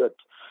 one bullet.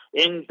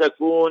 In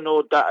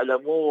takunu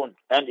ta'lamun,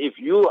 and if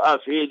you are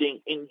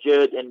feeling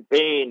injured and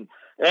pain,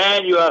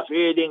 and you are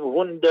feeling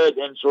wounded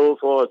and so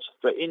forth,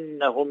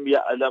 فَإِنَّهُمْ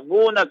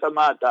يَعْلَمُونَ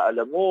كَمَا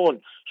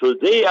تَعْلَمُونَ. So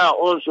they are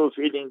also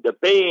feeling the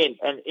pain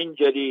and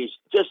injuries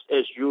just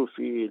as you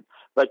feel.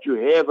 But you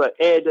have an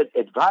added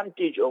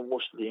advantage, O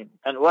Muslim.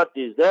 And what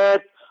is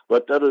that?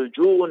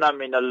 وَتَرْجُونَ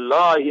مِنَ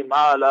اللَّهِ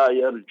مَا لَا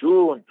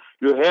يَرْجُونَ.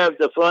 You have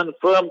the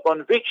firm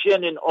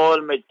conviction in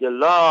Almighty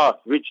Allah,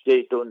 which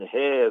they don't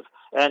have.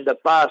 And the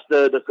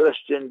pastor, the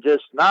Christian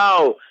just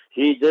now,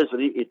 he just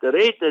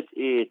reiterated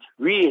it.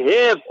 We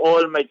have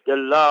Almighty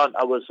Allah on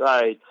our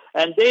side,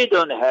 and they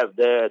don't have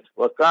that.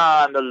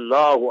 وَكَانَ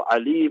اللَّهُ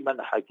عَلِيمًا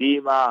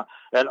حَكِيمًا.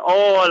 And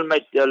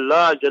Almighty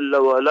Allah,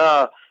 Jalla wa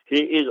Ala, He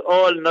is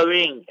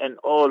all-knowing and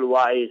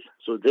all-wise.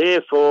 So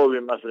therefore, we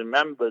must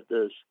remember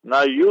this.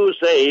 Now you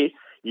say,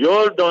 you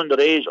all don't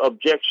raise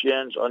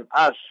objections on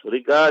us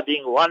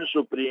regarding one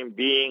supreme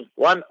being,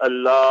 one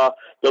Allah,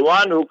 the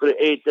one who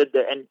created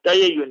the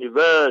entire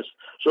universe.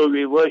 So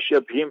we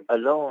worship Him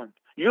alone.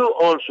 You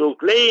also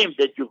claim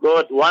that you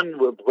got one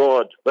with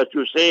God, but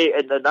you say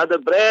in another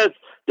breath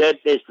that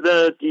there's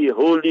Trinity,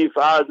 Holy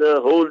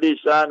Father, Holy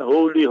Son,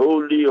 Holy,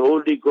 Holy,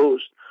 Holy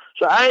Ghost.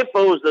 So I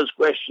pose this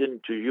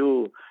question to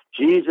you.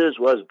 Jesus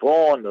was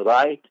born,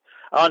 right,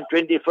 on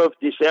 25th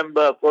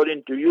December,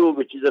 according to you,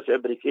 which is a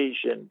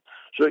fabrication.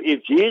 So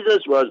if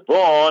Jesus was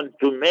born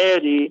to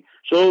Mary,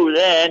 so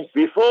then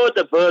before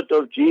the birth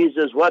of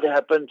Jesus, what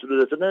happened to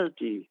the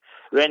Trinity?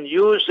 When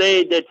you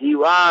say that He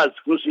was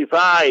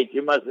crucified,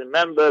 you must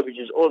remember, which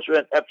is also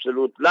an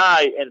absolute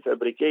lie and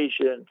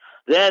fabrication.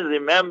 Then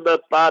remember,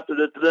 part of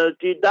the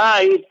Trinity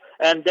died,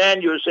 and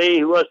then you say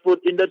He was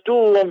put in the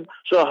tomb.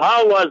 So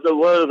how was the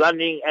world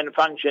running and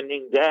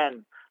functioning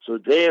then? So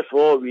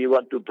therefore, we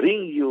want to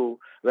bring you,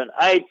 when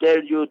I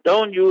tell you,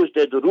 don't use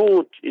that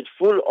route, it's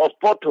full of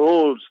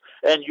potholes,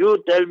 and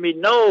you tell me,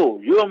 no,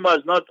 you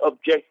must not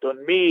object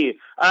on me,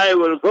 I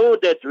will go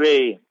that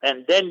way,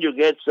 and then you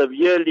get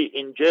severely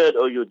injured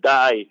or you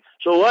die.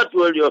 So what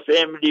will your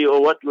family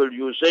or what will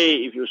you say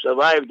if you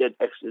survive that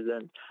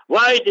accident?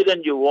 Why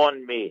didn't you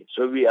warn me?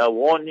 So we are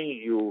warning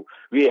you.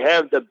 We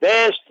have the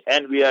best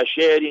and we are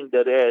sharing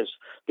the rest.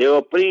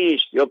 Your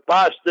priests, your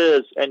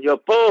pastors, and your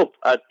pope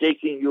are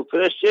taking you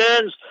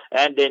Christians,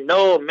 and they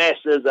know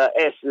masses are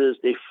asses.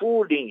 They're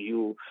fooling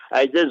you.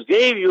 I just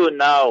gave you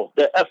now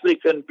the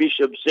African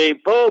bishop say,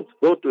 Pope,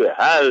 go to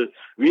hell.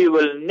 We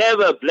will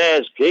never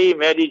bless gay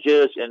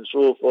marriages and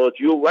so forth.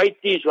 You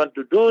whiteys want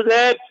to do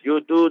that?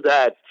 You do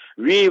that.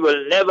 We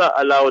will never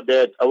allow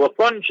that. Our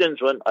conscience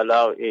won't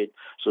allow it.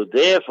 So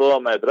therefore,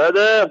 my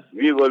brother,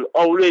 we will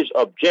always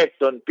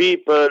object on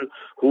people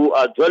who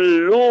are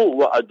dwallu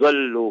wa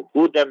adwallu,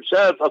 who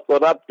themselves are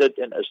corrupted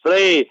and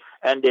astray,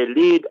 and they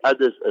lead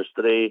others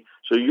astray.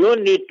 So you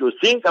need to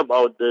think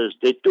about this.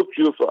 They took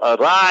you for a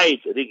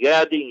ride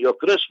regarding your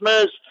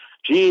Christmas.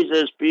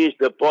 Jesus, peace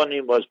be upon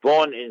Him, was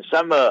born in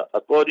summer,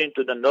 according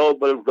to the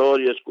noble,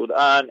 glorious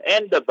Quran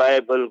and the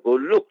Bible. Go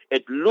look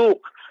at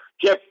Luke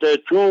chapter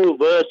 2,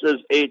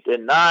 verses 8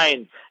 and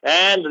 9.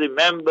 And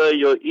remember,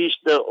 your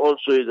Easter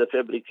also is a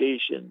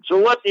fabrication. So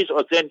what is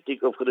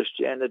authentic of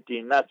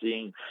Christianity?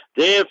 Nothing.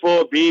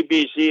 Therefore,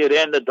 BBC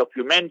ran a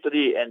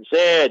documentary and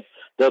said,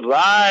 the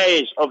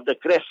rise of the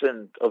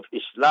crescent of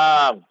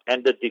Islam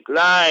and the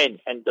decline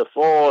and the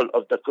fall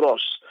of the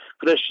cross.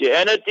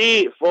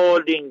 Christianity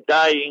falling,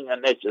 dying a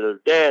natural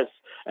death,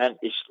 and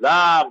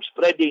Islam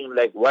spreading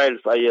like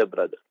wildfire,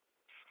 brother.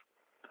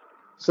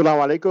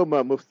 Assalamu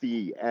alaikum,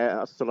 Mufti.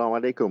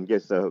 Assalamu alaikum.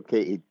 Yes,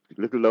 okay,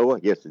 a little lower.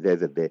 Yes,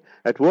 there's it there.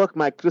 At work,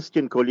 my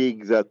Christian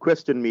colleagues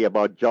questioned me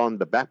about John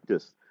the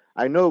Baptist.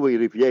 I know we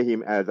revere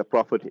him as the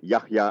Prophet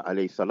Yahya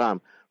alayhi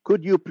salam.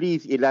 Could you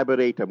please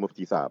elaborate,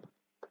 Mufti Saab?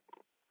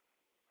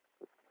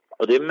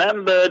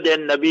 Remember that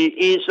Nabi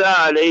Isa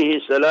alayhi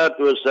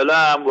salatu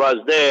wasalam was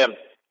there.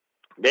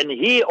 Then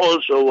he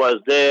also was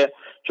there.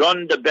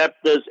 John the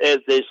Baptist, as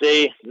they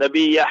say,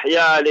 Nabi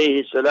Yahya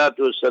alayhi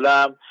salatu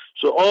wasalam.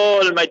 So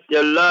Almighty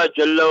Allah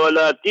Jalla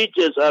wala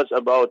teaches us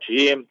about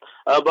him,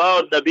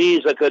 about Nabi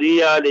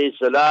Zakaria alayhi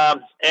salam,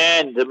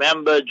 and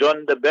remember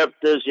John the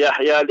Baptist,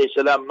 Yahya alayhi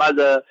salam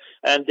mother,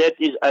 and that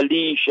is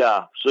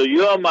Alicia. So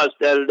you must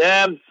tell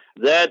them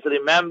that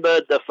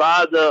remember the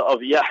father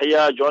of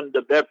Yahya, John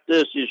the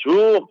Baptist, is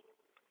who?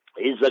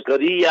 Is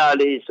Zakaria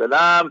alayhi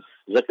salam,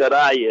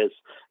 Zacharias.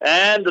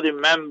 And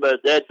remember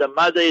that the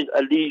mother is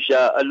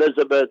Alicia,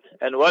 Elizabeth.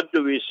 And what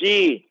do we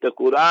see? The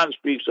Quran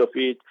speaks of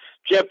it.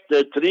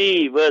 Chapter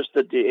 3, verse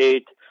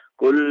 38.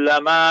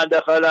 كلما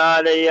دخل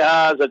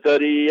عليها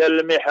زكريا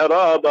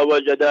المحراب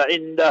وجد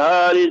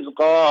عندها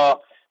رزقا.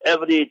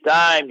 Every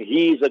time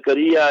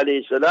Zakaria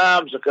alayhi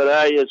salam,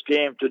 Zacharias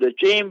came to the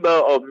chamber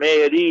of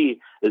Mary,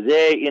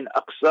 there in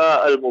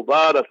Aqsa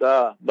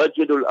al-Mubarakah,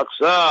 Masjid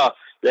al-Aqsa.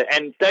 The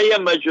entire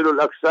Masjid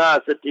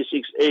al-Aqsa,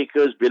 36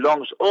 acres,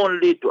 belongs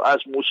only to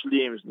us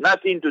Muslims.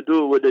 Nothing to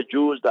do with the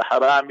Jews, the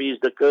Haramis,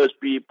 the cursed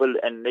people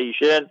and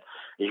nation.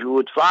 You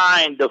would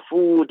find the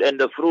food and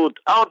the fruit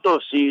out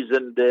of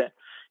season there.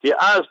 He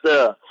asked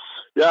her,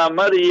 Ya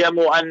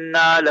Maryamu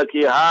anna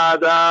laki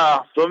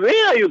hada. From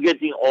where are you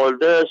getting all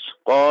this?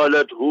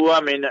 Qalat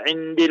huwa min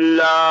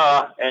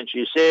indillah. And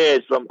she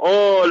says, from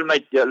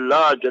Almighty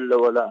Allah Jalla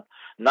wala.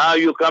 Now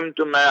you come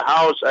to my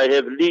house, I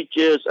have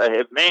leeches, I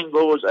have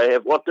mangoes, I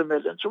have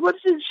watermelon. So what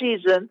is the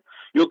season?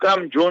 You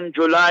come June,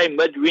 July,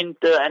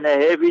 midwinter, and I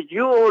have it.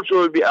 You also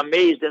will be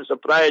amazed and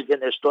surprised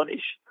and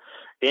astonished.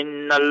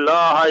 إِنَّ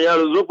اللَّهَ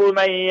يَرْزُقُ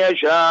مَن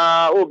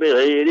يَشَاءُ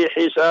بِغَيْرِ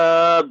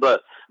حِسَابٍ.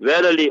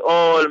 Verily,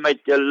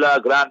 Almighty Allah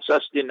grants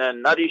sustenance,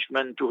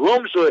 nourishment to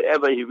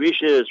whomsoever He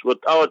wishes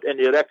without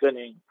any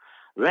reckoning.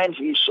 When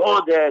he saw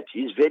that,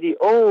 he's very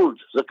old.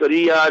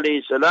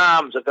 Zacharias,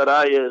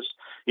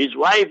 his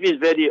wife is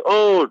very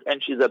old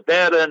and she's a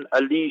barren,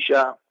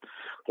 Alicia.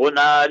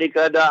 هُنَالِكَ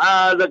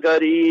دَعَا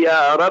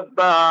زَكَرِيَّا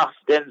رَبَّهُ.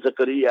 Then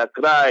Zachariah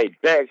cried,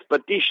 begged,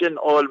 petitioned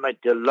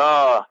Almighty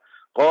Allah.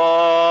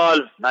 Call.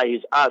 Now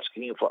he's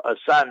asking for a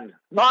son,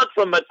 not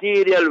for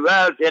material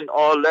wealth and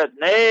all that.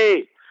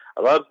 Nay.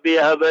 رَبِّ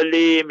هَبْ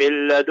لِي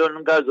مِن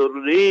لَّدُنكَ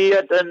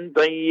ذُرِّيَّةً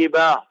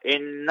طَيِّبَةً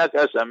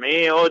إِنَّكَ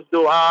سَمِيعُ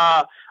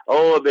الدُّعَاءِ.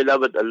 Oh,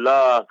 beloved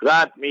Allah,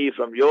 grant me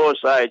from your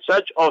side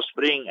such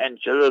offspring and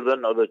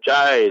children of a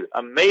child,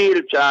 a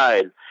male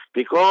child,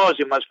 because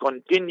you must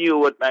continue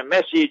with my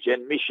message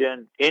and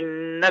mission.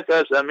 إِنَّكَ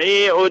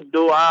سَمِيعُ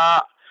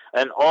الدُّعَاءِ.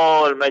 And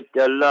Almighty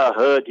Allah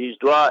heard his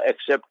dua,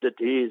 accepted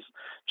his.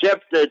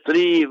 Chapter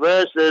 3,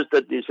 verses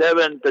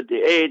 37,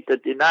 38,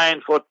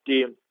 39,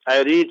 40.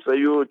 I read for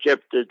you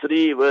chapter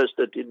 3, verse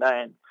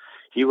 39.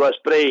 He was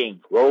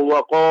praying.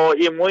 وَهُوَ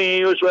قَائِمٌ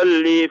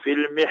يُصَلِّي فِي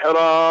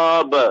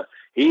الْمِحْرَابِ.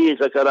 He,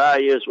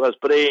 Zacharias, was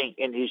praying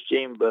in his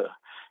chamber.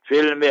 فِي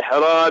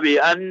الْمِحْرَابِ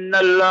أَنَّ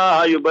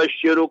اللَّهَ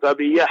يُبَشِّرُكَ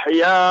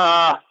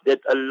بِيَحْيَا.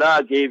 That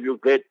Allah gave you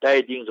great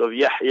tidings of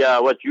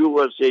Yahya, what you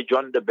will say,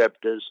 John the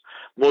Baptist.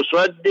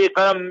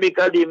 مُصَدِّقًا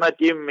بِكَلِمَةٍ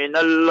مِّنَ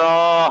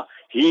اللَّهِ.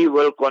 He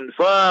will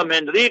confirm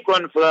and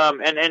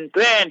reconfirm and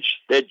entrench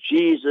that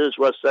Jesus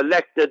was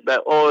selected by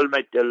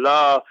Almighty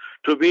Allah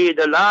to be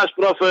the last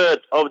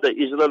prophet of the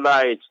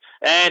Israelites.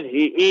 And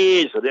he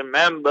is,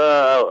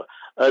 remember,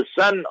 a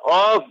son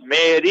of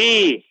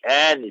Mary,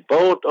 and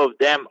both of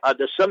them are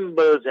the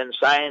symbols and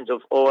signs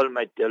of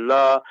Almighty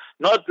Allah.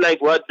 Not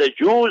like what the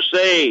Jews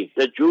say.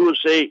 The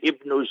Jews say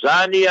Ibn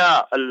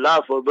Zaniya,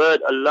 Allah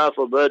forbid,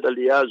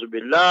 aliyazu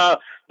billah,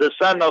 the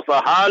son of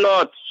a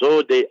harlot.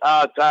 So they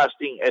are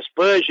casting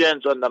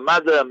aspersions on the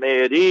mother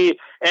Mary,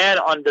 and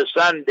on the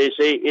son they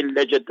say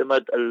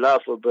illegitimate, Allah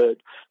forbid.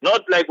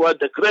 Not like what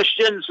the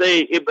Christians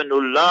say,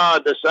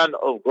 Ibnullah, the son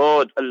of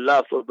God,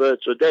 Allah forbid.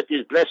 So that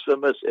is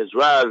blasphemous as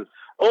well.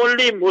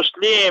 Only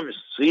Muslims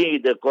see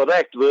the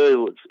correct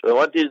words.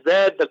 What is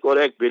that? The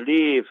correct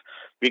belief.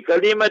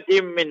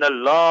 Bikalimatim min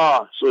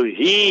Allah. So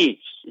he,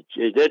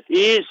 that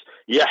is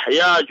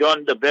Yahya,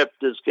 John the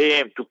Baptist,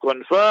 came to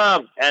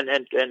confirm and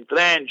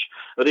entrench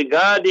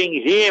regarding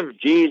him.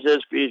 Jesus,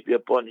 peace be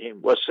upon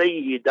him, was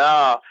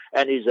Sayyida,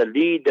 and is a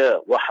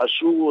leader, wa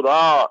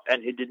Hasura,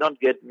 and he did not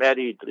get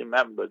married.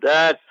 Remember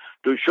that.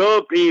 To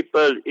show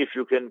people, if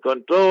you can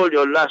control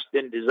your lust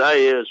and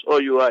desires,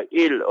 or you are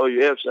ill, or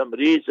you have some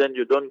reason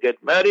you don't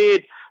get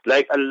married,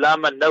 like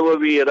Allama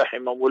Nawawi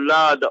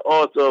rahimahullah, the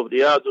author of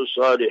Riyadus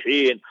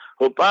Salihin,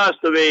 who passed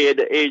away at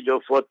the age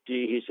of 40,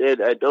 he said,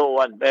 I don't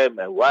want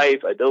my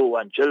wife, I don't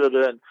want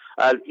children,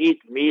 I'll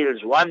eat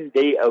meals one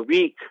day a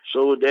week,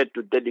 so that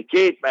to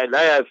dedicate my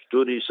life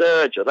to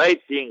research,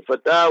 writing,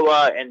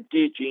 fatwa, and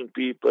teaching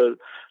people.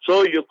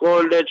 So you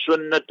call that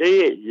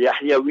sunnat-e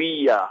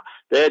Yahyawiyya,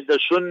 that the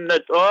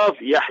sunnat of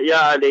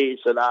Yahya alayhi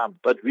salam.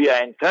 But we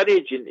are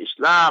encouraged in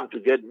Islam to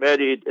get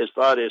married as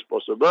far as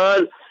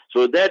possible.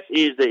 So that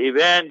is the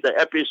event, the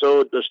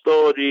episode, the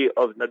story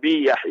of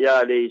Nabi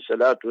Yahya alayhi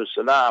salatu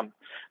wasalam,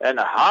 and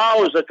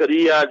how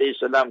Zakaria alayhi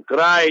salam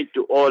cried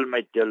to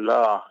Almighty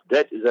Allah.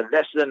 That is a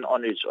lesson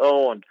on its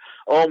own.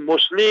 O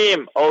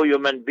Muslim, O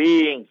human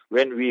being,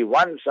 when we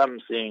want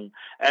something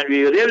and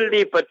we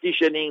really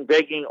petitioning,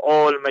 begging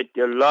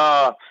Almighty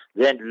Allah,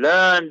 then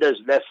learn this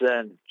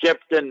lesson.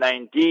 Chapter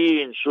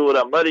 19,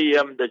 Surah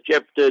Maryam, the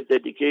chapter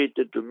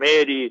dedicated to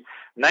Mary,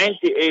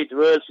 98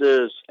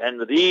 verses,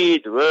 and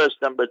read verse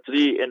number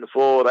 3 and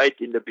 4 right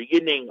in the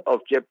beginning of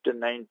chapter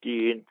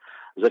 19.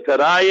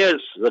 Zachariah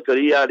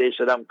alayhi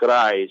salam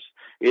cries,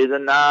 إِذْ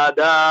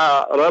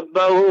نَادَى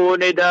رَبَّهُ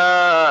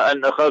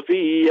نِدَاءً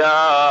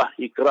خَفِيًّا.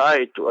 He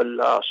cried to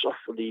Allah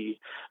softly.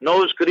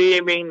 No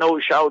screaming, no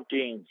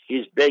shouting.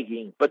 He's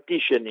begging,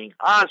 petitioning,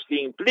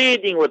 asking,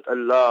 pleading with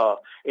Allah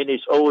in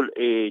his old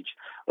age.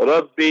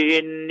 رَبِّ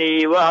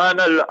إِنِّي وَهَنَ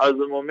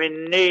الْعَظْمُ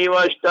مِنِّي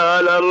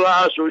وَاشْتَعَلَ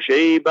الرَّأْسُ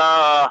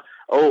شَيْبًا.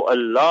 Oh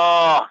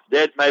Allah,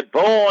 that my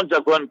bones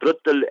are gone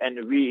brittle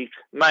and weak.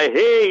 My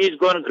hair is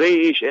gone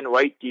grayish and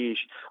whitish.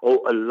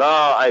 Oh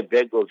Allah, I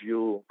beg of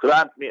you,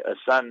 grant me a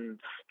son.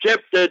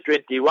 Chapter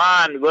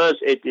 21, verse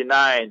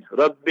 89.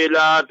 رَبِّ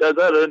لَا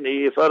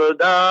تَذَرْنِي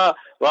فَرْدًا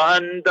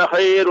وَأَنْتَ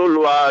خَيْرُ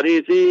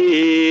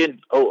الْوَارِثِينَ.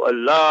 Oh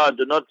Allah,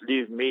 do not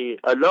leave me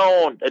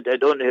alone, that I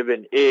don't have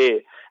an heir.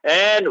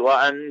 And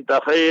وَأَنْتَ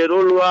خَيْرُ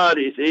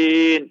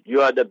الْوَارِثِينَ.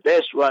 You are the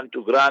best one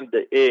to grant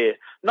the heir.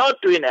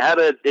 Not to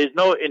inherit. There's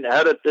no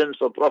inheritance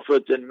for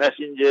prophets and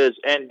messengers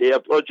and their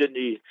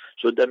progeny.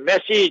 So the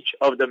message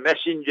of the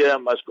messenger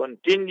must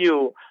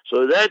continue.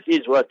 So that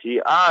is what he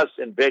asked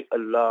and begged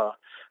Allah.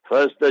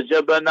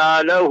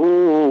 فَاسْتَجَبْنَا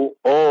لَهُ.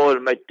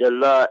 Almighty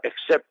Allah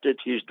accepted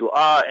his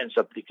dua and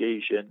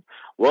supplication.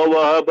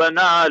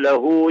 وَوَهَبْنَا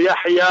لَهُ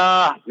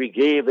يَحْيَى. We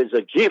gave as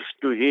a gift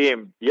to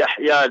him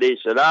Yahya alayhi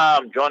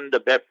salam, John the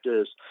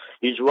Baptist.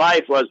 His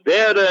wife was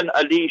barren,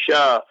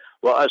 Alicia.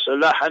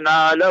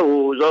 وَأَصْلَحْنَا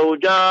لَهُ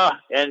زَوْجَهُ.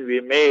 And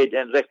we made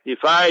and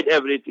rectified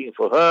everything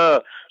for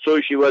her, so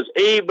she was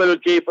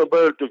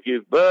capable to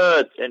give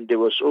birth. And they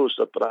were so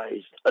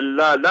surprised.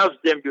 Allah loves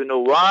them. You know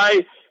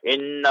why?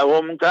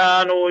 إِنَّهُمْ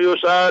كَانُوا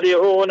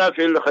يُسَارِعُونَ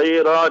فِي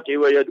الْخَيْرَاتِ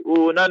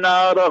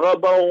وَيَدْعُونَنَا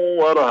رَغَبًا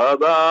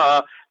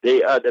وَرَهَبًا.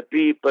 They are the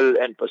people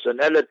and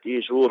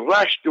personalities who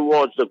rush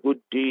towards the good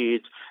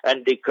deeds,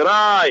 and they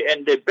cry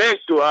and they beg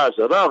to us,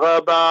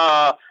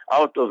 raghaba,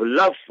 out of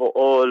love for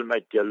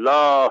Almighty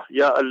Allah.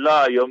 Ya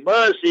Allah, your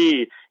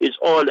mercy is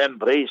all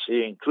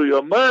embracing. Through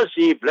your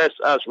mercy, bless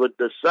us with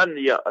the son,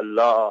 Ya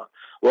Allah.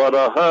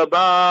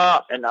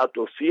 Warahaba, and out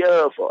of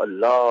fear for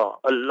Allah.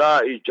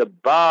 Allah is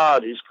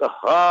Jabbar, is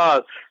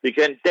Qahhar. He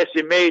can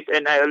decimate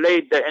and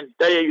annihilate the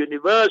entire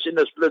universe in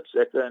a split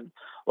second.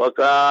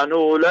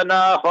 وَكَانُوا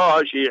لَنَا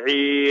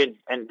خَاشِعِينَ.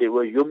 And they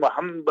were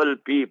humble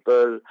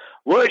people,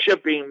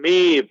 worshipping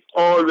me,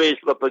 always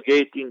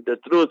propagating the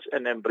truth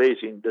and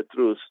embracing the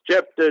truth.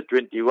 Chapter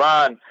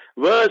 21,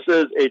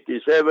 verses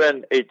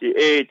 87,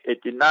 88,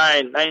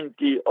 89,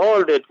 90,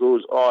 all that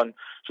goes on.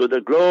 So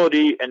the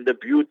glory and the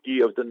beauty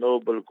of the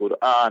noble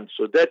Quran.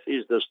 So that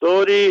is the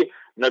story.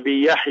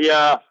 Nabi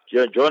Yahya,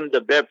 John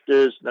the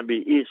Baptist,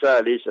 Nabi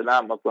Isa alayhi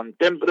salam are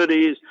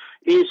contemporaries.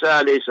 Isa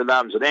alayhi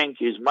salam's rank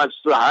is much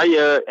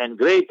higher and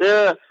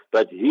greater,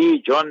 but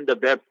he, John the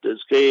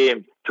Baptist,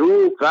 came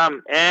to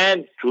come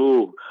and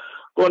to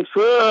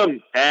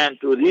confirm and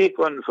to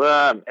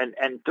reconfirm and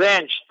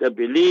entrench the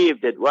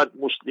belief that what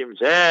Muslims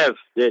have,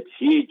 that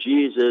he,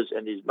 Jesus,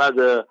 and his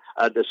mother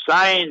are the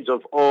signs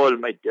of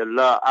Almighty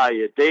Allah,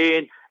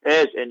 ayatain,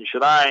 as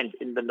enshrined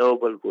in the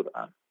noble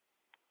Quran.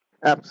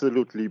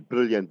 Absolutely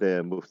brilliant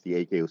there, Mufti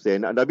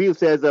A.K.Hoosen. Nabil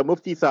says,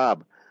 Mufti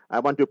Saab, I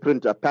want to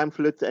print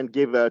pamphlets and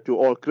give to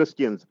all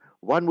Christians.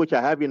 One which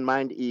I have in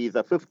mind is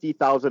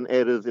 50,000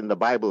 errors in the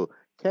Bible.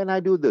 Can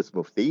I do this,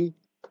 Mufti?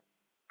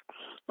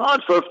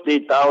 Not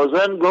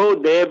 50,000. Go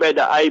there by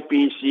the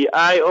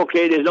IPCI.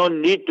 Okay, there's no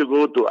need to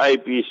go to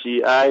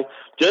IPCI.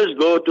 Just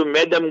go to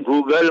Madam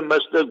Google,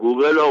 Mr.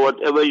 Google, or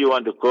whatever you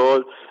want to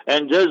call,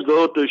 and just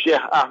go to Sheikh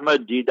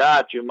Ahmed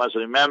Didat, you must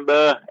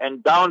remember,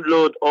 and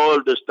download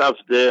all the stuff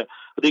there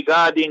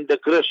regarding the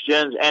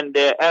Christians and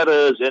their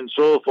errors and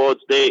so forth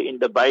there in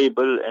the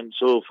Bible and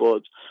so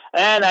forth.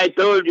 And I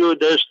told you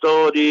the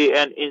story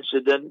and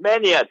incident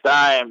many a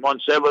time on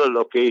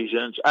several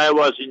occasions. I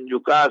was in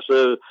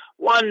Newcastle,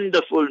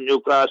 wonderful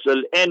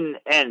Newcastle,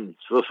 NN.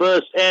 So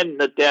first N,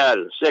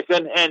 Natal,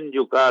 second N,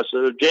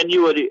 Newcastle,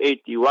 January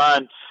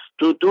 81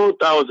 to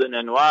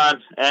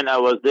 2001, and I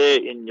was there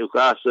in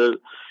Newcastle.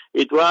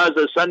 It was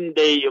a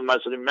Sunday, you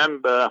must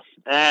remember,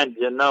 and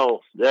you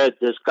know that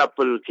this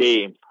couple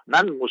came,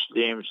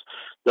 non-Muslims,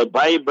 the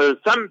Bible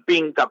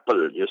thumping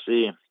couple, you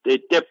see. They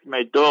tapped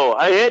my door.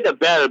 I had a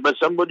bell, but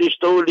somebody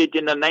stole it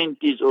in the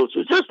 90s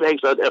also, just like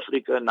South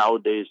Africa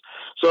nowadays.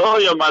 So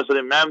you must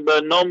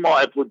remember, no more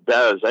I put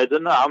bells. I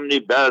don't know how many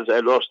bells I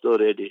lost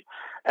already.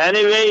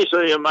 Anyway,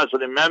 so you must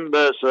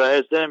remember, so I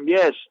asked them,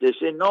 yes. They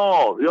say,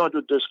 no, we want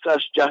to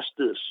discuss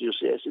justice, you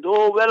see. I said,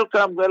 oh,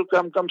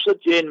 welcome, come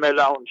sit here in my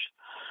lounge.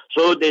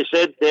 So they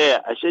said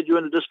there, I said, you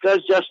want to discuss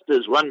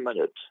justice? 1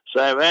 minute.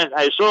 So I went,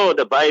 I saw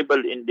the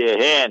Bible in their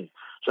hand.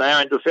 So I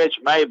went to fetch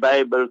my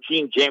Bible,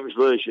 King James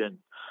Version.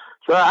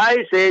 So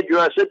I said, you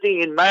are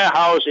sitting in my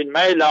house, in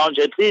my lounge,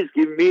 at least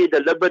give me the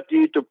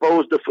liberty to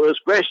pose the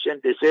first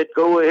question. They said,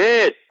 go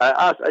ahead. I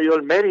asked, are you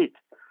all married?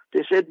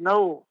 They said,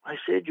 no. I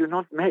said, you're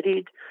not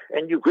married,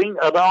 and you're going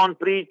around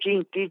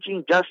preaching,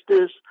 teaching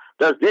justice.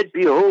 Does that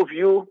behove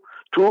you?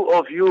 Two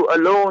of you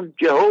alone,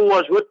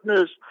 Jehovah's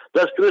Witness.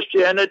 Does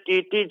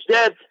Christianity teach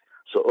that?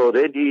 So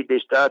already they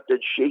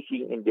started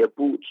shaking in their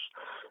boots.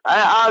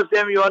 I asked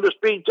them, you want to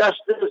speak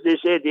justice? They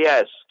said,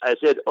 yes. I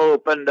said,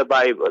 open the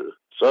Bible.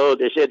 So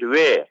they said,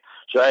 where?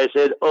 So I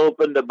said,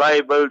 open the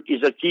Bible,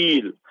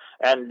 Ezekiel.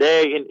 And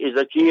there in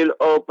Ezekiel,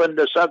 open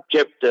the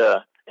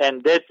subchapter.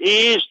 And that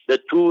is the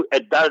two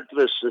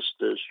adulterous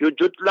sisters. You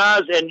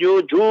Jutlas and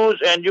you Jews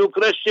and you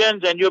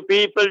Christians and you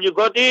people, you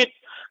got it?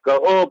 Go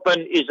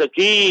open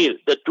Ezekiel,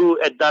 the two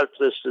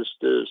adulterous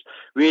sisters.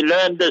 We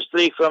learned this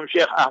trick from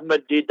Sheikh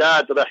Ahmed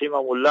Didat,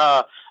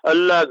 rahimahullah.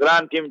 Allah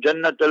grant him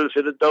Jannah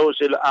al-Firdaus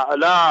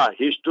al-A'la.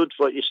 He stood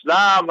for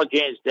Islam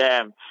against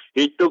them.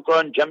 He took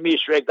on Jami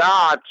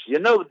Shregat. You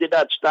know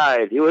Didat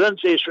style. He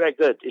wouldn't say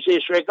Shregat. He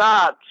says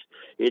Shregat.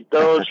 He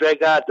told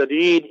Shregat to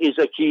read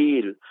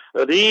Ezekiel.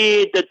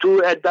 Read the two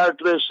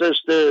adulterous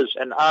sisters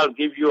and I'll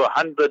give you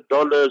 $100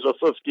 or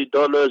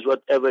 $50,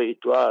 whatever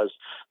it was.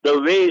 The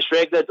way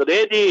Swagat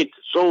read it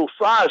so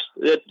fast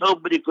that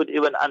nobody could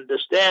even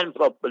understand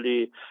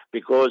properly,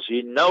 because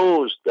he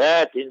knows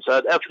that in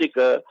South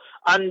Africa,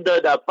 under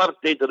the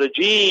apartheid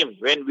regime,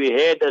 when we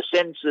had a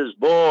census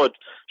board,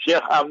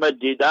 Sheikh Ahmed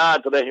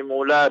Didat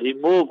Rahimullah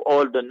removed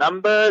all the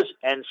numbers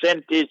and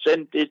sent it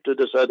to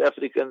the South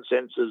African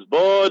Census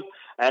Board,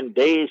 and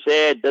they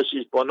said this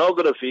is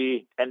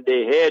pornography, and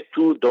they had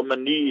two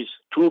dominees,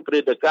 two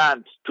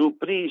predicants, two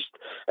priests,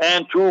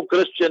 and two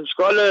Christian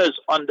scholars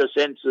on the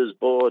census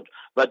board.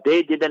 But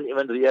they didn't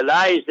even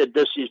realize that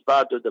this is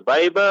part of the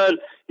Bible.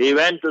 He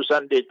went to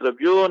Sunday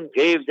Tribune,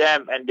 gave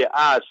them, and they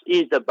asked,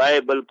 is the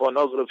Bible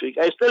pornographic?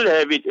 I still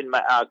have it in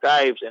my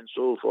archives and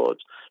so forth.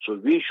 So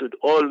we should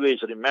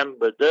always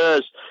remember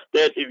this,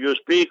 that if you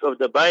speak of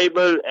the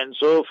Bible and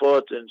so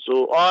forth and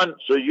so on,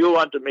 so you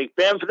want to make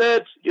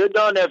pamphlets, you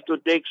don't have to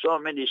take so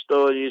many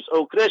stories.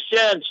 Oh,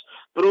 Christians,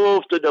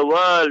 prove to the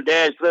world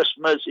that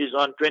Christmas is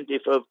on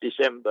 25th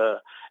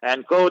December,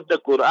 and quote the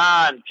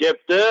Quran,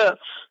 chapter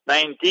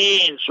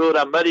 19,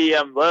 Surah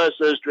Maryam,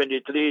 verses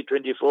 23,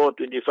 24,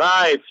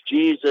 25.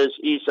 Jesus,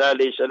 Isa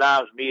alayhi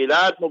salam's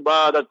Milad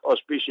Mubarak,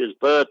 auspicious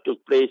birth,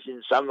 took place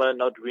in summer,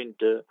 not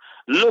winter.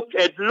 Look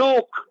at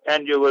Luke,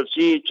 and you will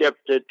see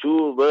chapter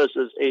 2,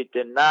 verses 8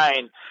 and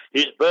 9.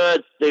 His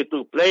birth, they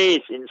took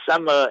place in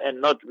summer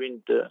and not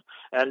winter.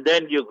 And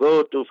then you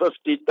go to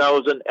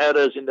 50,000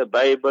 errors in the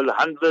Bible,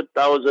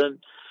 100,000.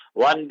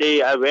 One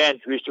day I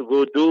went, we used to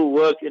go do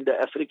work in the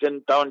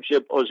African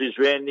township,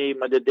 Osizweni,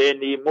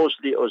 Madadeni,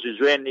 mostly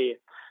Osizweni.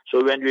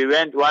 So when we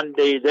went one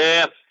day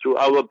there to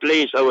our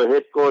place, our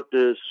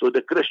headquarters, so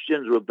the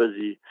Christians were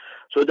busy.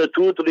 So the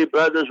 2-3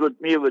 brothers with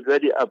me were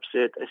very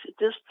upset. I said,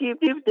 just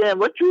leave them,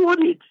 what you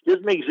worried?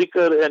 Just make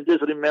zikr and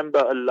just remember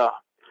Allah.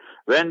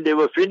 When they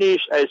were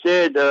finished, I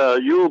said,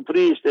 you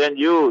priest and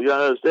you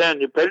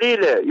understand,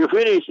 Pelile, you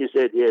finished? He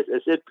said, yes. I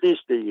said, please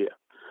stay here.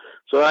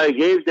 So I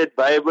gave that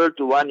Bible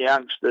to one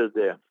youngster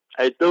there.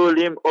 I told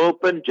him,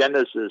 open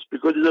Genesis,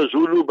 because it's a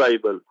Zulu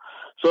Bible.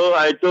 So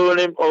I told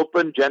him,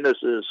 open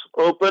Genesis,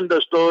 open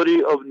the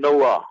story of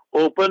Noah,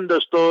 open the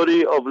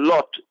story of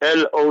Lot,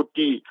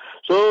 L-O-T.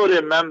 So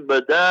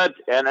remember that,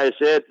 and I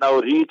said, now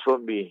read for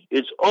me.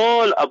 It's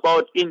all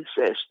about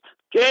incest.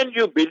 Can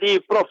you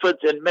believe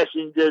prophets and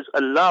messengers,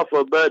 Allah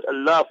forbid,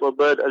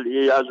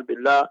 al-Iyazu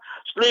Billah,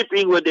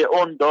 sleeping with their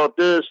own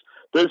daughters?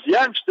 This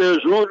youngster,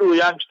 Zulu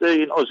youngster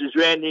in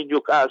Osizweni,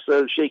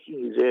 Newcastle,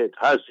 shaking his head.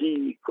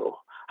 Haziko,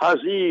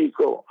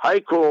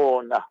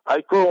 Haikona.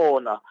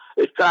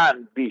 It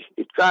can't be.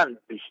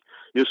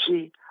 You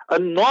see, a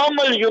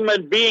normal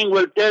human being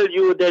will tell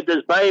you that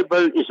this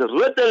Bible is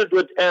riddled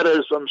with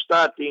errors from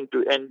starting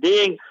to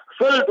ending,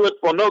 filled with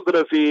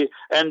pornography,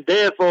 and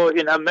therefore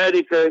in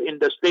America, in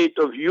the state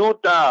of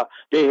Utah,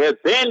 they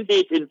have banned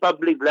it in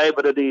public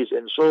libraries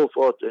and so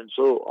forth and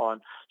so on.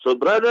 So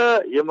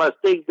brother, you must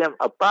take them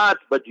apart,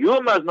 but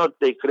you must not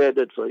take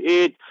credit for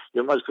it.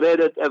 You must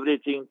credit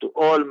everything to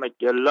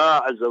Almighty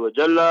Allah Azza wa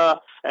Jalla,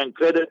 and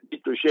credit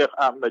it to Sheikh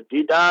Ahmed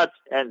Didat,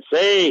 and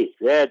say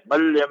that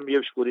Malam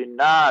yashkurin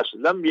nas,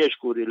 lam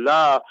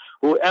yashkurillah.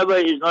 Whoever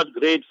is not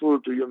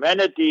grateful to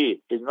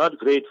humanity is not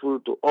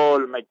grateful to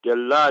Almighty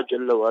Allah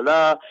Jalla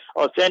wala.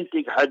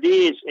 Authentic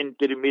hadith in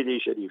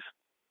Tirmidhi Sharif.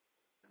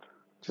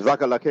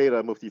 Jazakallah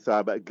khair, Mufti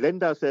Saab.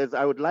 Glenda says,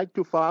 I would like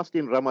to fast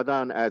in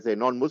Ramadan as a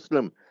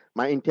non-Muslim.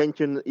 My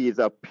intention is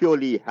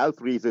purely health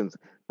reasons,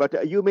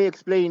 but you may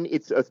explain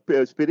its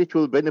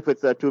spiritual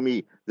benefits to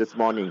me this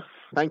morning.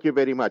 Thank you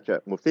very much,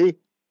 Mufti.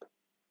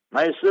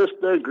 My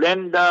sister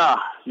Glenda,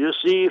 you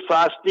see,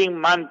 fasting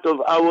month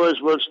of ours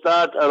will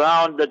start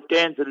around the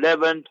 10th,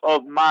 11th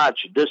of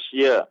March this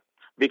year,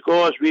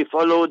 because we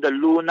follow the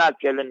lunar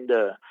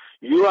calendar.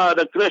 You are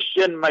a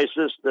Christian, my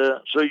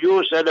sister, so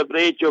you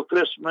celebrate your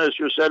Christmas,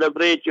 you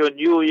celebrate your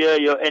New Year,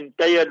 your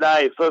entire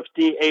life,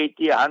 50,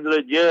 80,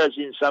 100 years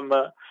in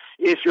summer.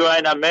 If you are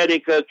in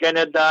America,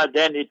 Canada,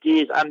 then it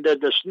is under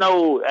the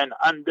snow and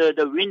under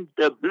the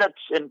winter,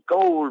 blitz and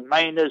cold,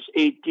 minus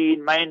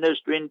 18,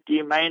 minus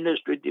 20, minus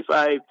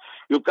 25.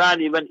 You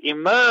can't even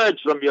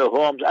emerge from your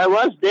homes. I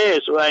was there,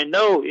 so I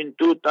know in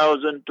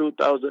 2000,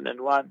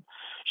 2001.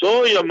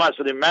 So you must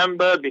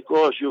remember,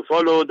 because you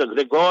follow the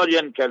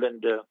Gregorian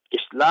calendar,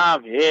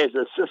 Islam has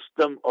a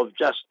system of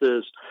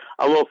justice.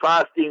 Our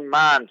fasting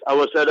month,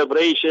 our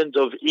celebrations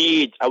of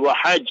Eid, our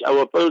Hajj,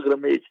 our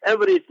pilgrimage,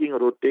 everything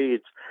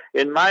rotates.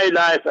 In my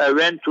life, I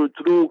went through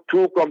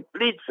two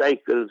complete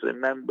cycles,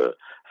 remember.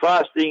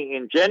 Fasting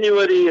in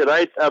January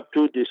right up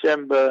to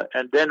December,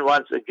 and then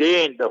once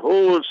again, the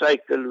whole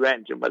cycle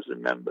went, you must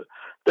remember.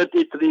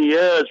 33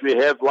 years we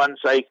have one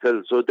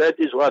cycle, so that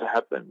is what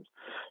happens.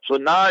 So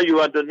now you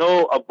want to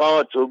know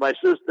about, so my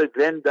sister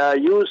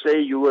Glenda, you say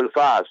you will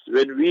fast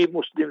when we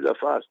Muslims are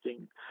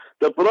fasting.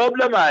 The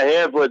problem I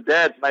have with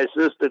that, my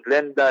sister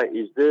Glenda,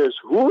 is this: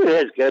 who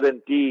has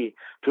guarantee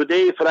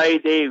today,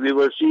 Friday, we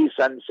will see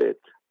sunset?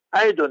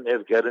 I don't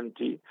have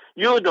guarantee.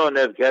 You don't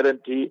have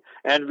guarantee.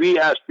 And we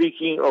are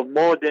speaking of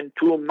more than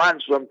 2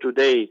 months from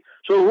today.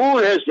 So who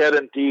has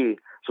guarantee?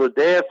 So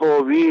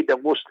therefore we the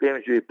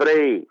Muslims, we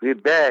pray, we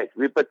beg,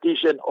 we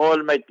petition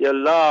Almighty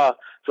Allah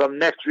from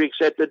next week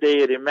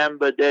Saturday.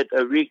 Remember that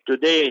a week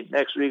today,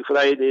 next week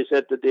Friday,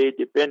 Saturday,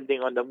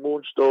 depending on the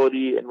moon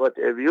story and what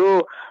have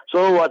you.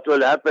 So what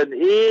will happen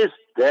is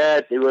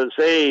that he will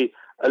say,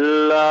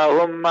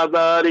 Allahumma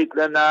barik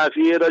lana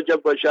fi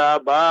Rajab wa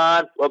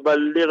Shaban wa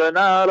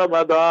ballighna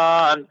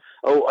Ramadan.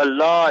 Oh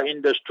Allah,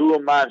 in these 2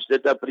 months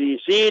that are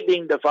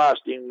preceding the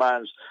fasting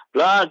months,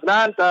 grant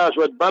us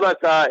with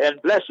barakah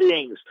and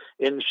blessings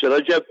in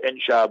Rajab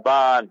and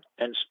Shaban,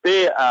 and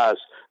spare us.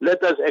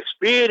 Let us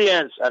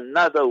experience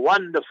another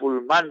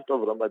wonderful month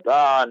of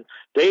Ramadan.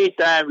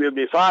 Daytime we'll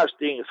be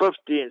fasting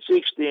 15,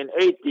 16,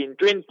 18,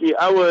 20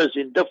 hours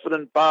in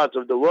different parts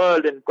of the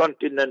world and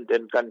continent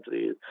and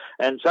countries.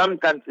 And some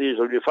countries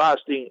will be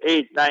fasting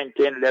 8, 9,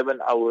 10, 11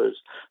 hours.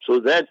 So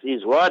that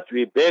is what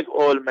we beg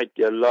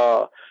Almighty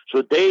Allah.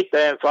 So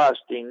daytime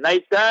fasting,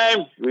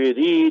 nighttime we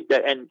read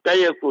the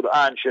entire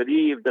Quran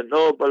Sharif, the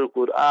noble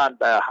Quran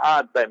by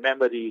heart, by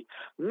memory.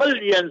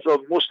 Millions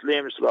of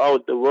Muslims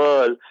throughout the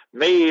world,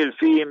 male,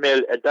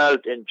 female,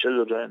 adult and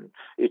children.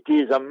 It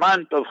is a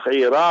month of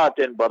khairat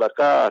and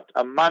barakat,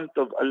 a month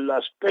of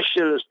Allah's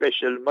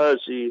special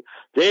mercy.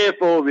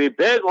 Therefore we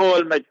beg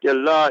Almighty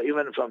Allah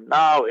even from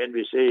now, and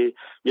we say,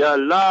 Ya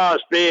Allah,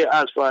 spare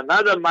us for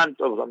another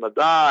month of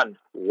Ramadan.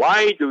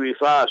 Why do we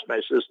fast,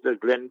 my sister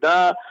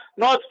Glenda?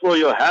 Not for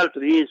your health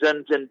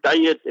reasons and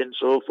diet and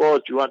so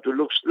forth. You want to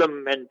look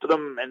slim and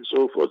trim and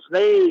so forth.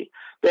 Nay,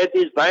 that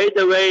is by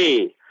the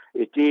way.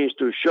 It is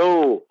to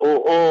show,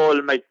 oh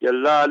Almighty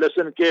Allah,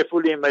 listen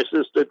carefully, my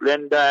sister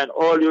Glenda and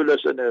all you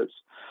listeners.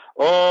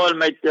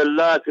 Almighty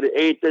Allah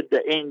created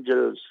the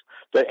angels.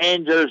 The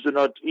angels do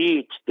not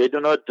eat, they do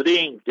not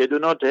drink, they do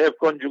not have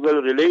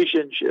conjugal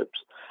relationships.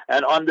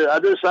 And on the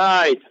other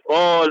side,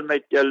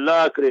 Almighty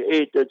Allah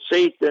created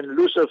Satan,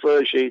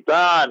 Lucifer,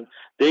 Shaitan.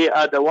 They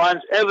are the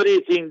ones,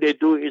 everything they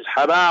do is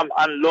haram,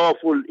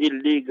 unlawful,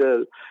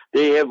 illegal.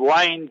 They have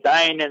wine,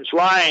 dine and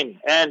swine,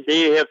 and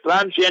they have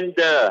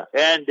transgender,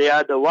 and they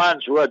are the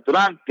ones who are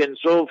drunk and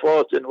so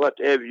forth and what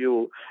have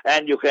you.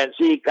 And you can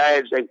see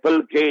guys like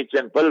Bill Gates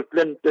and Bill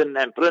Clinton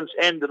and Prince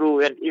Andrew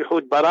and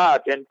Ehud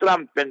Barak and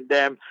Trump and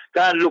them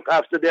can't look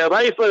after their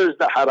rifles,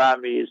 the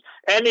haramis.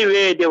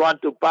 Anyway, they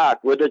want to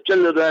park with the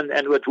children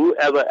and with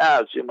whoever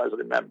else, you must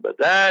remember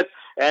that.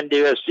 And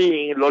they are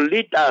seeing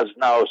Lolitas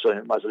now, so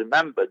you must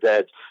remember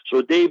that.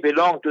 So they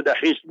belong to the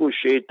Hizbu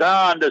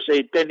Shaitan, the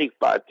satanic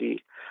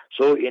party.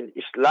 So in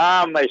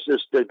Islam, my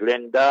sister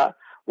Glenda,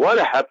 what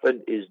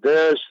happened is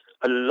this.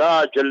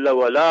 Allah Jalla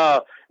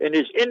wala, in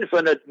His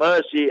infinite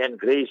mercy and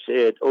grace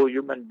said, O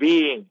human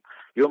being,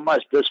 you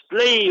must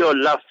display your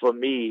love for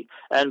me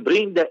and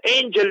bring the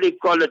angelic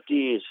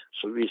qualities.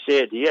 So we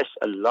said, yes,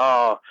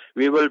 Allah,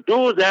 we will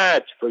do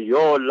that for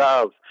your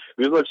love.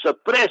 We will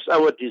suppress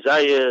our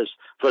desires.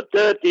 For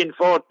 13,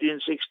 14,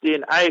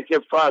 16, I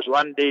kept fast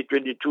one day,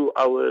 22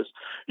 hours.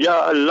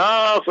 Ya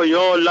Allah, for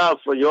your love,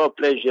 for your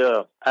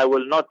pleasure, I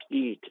will not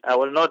eat, I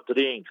will not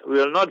drink, we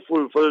will not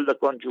fulfill the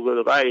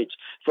conjugal rights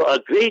for a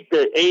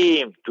greater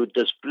aim to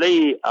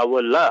display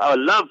our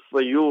love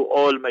for you,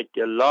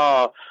 Almighty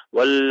Allah.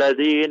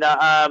 وَالَّذِينَ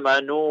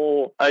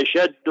آمَنُوا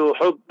أَشَدُّ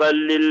حُبًّا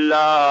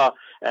لِلَّهِ.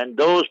 And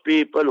those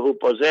people who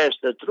possess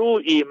the true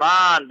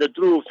Iman, the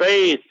true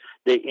faith,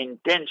 they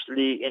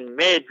intensely and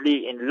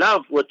madly in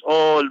love with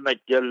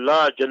Almighty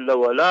Allah Jalla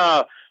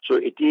wala. So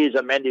it is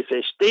a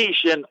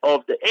manifestation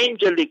of the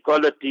angelic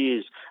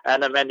qualities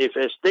and a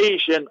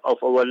manifestation of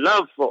our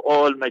love for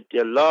Almighty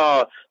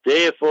Allah.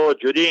 Therefore,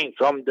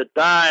 from the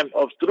time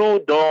of true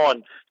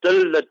dawn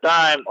till the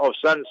time of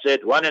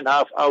sunset,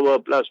 1.5 hour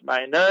plus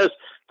minus,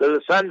 till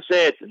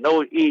sunset,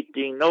 no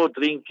eating, no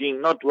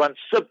drinking, not one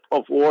sip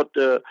of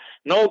water,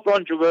 no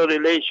conjugal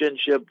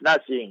relationship,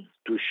 nothing.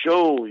 To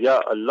show, Ya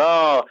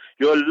Allah,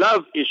 your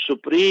love is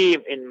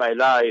supreme in my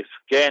life.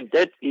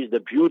 That is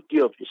the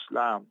beauty of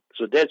Islam.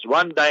 So that's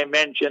one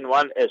dimension,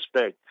 one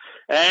aspect.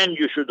 And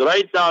you should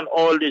write down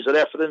all these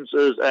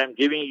references I am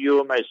giving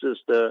you, my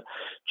sister.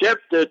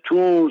 Chapter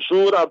 2,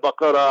 Surah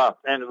Baqarah,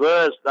 and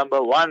verse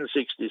number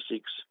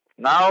 166.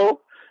 Now,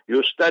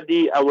 you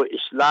study our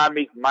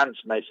Islamic months,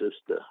 my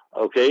sister.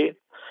 Okay?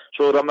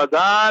 So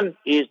Ramadan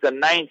is the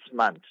 9th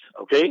month.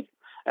 Okay?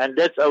 And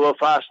that's our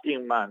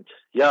fasting month.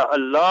 Ya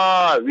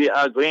Allah, we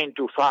are going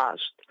to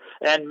fast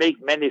and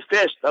make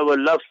manifest our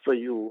love for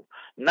you.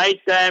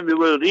 Nighttime we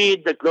will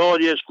read the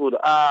glorious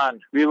Quran.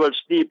 We will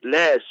sleep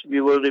less.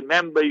 We will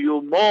remember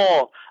you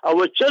more.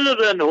 Our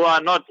children who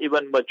are not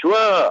even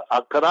mature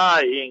are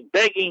crying,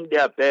 begging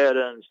their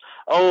parents,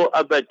 Oh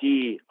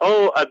Abati,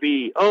 Oh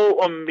Abi, Oh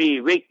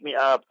Ummi, wake me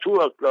up, 2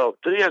 o'clock,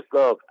 3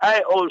 o'clock.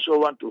 I also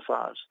want to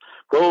fast.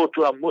 Go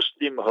to a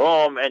Muslim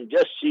home and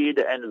just see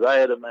the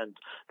environment.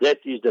 That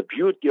is the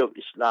beauty of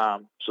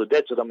Islam. So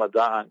that's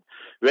Ramadan.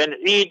 When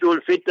Eid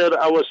ul-Fitr,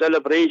 our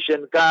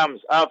celebration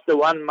comes after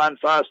 1 month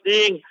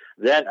fasting,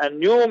 Then a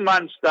new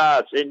month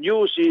starts, a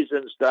new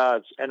season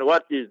starts. And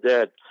what is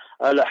that?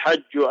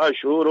 Al-Hajju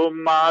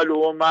Ashhurum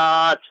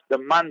Ma'lumat. The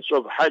months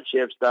of Hajj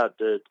have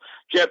started.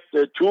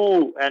 Chapter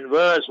 2 and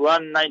verse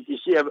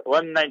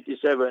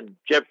 197.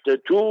 Chapter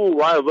 2,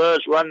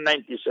 verse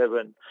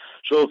 197.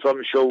 So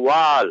from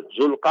Shawwal,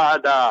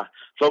 Zulqa'dah,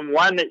 from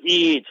one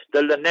Eid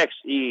till the next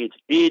Eid,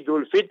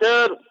 Eidul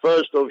Fitr,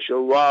 1st of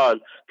Shawwal,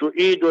 to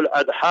Eidul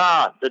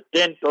Adha, the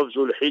 10th of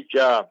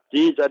Zulhijjah.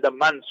 These are the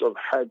months of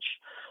Hajj.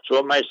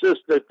 So my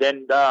sister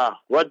Tenda,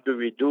 what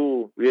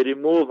do? We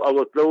remove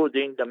our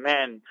clothing, the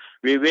men.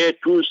 We wear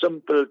 2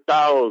 simple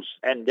towels,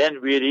 and then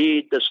we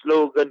read the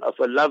slogan of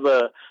a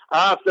lover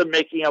after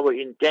making our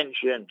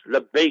intention.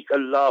 Labbaik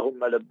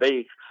Allahumma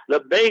labbaik.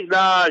 Labbaik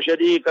la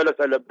sharika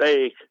laka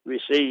labbaik. We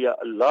say, Ya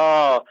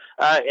Allah,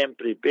 I am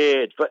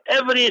prepared for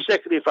every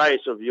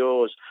sacrifice of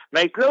yours.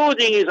 My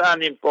clothing is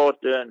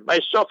unimportant. My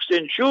socks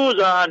and shoes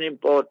are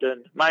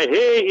unimportant. My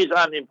hair is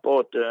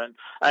unimportant.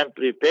 I'm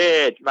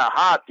prepared. My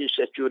heart is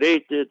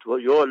saturated for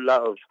your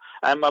love.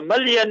 I'm a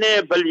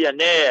millionaire,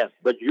 billionaire,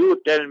 but you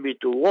tell me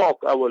to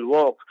walk, I will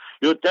walk.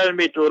 You tell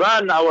me to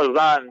run, I will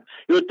run.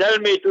 You tell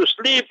me to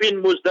sleep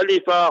in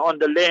Muzdalifah on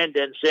the land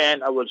and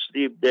sand, I will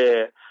sleep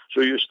there.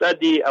 So you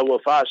study our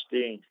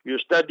fasting, you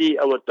study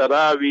our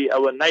Taraweeh,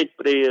 our night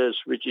prayers,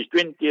 which is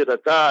 20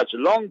 rakats,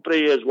 long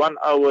prayers, 1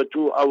 hour,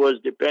 2 hours,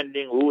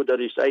 depending who the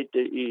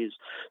reciter is.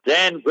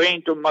 Then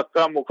going to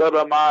Makkah,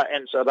 Mukarramah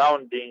and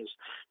surroundings.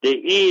 There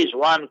is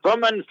one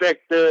common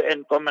factor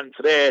and common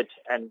thread,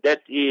 and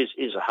that is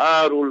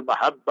Izharul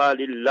Mahabba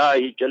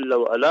Lillahi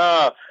Jalla wa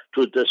Ala,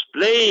 to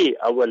display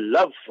our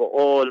love for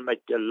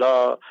Almighty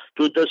Allah,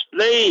 to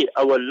display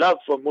our love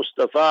for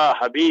Mustafa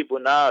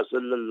Habibuna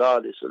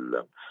Sallallahu Alaihi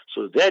Wasallam.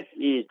 So that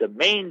is the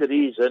main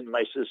reason,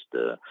 my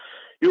sister.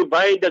 You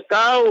buy the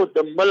cow,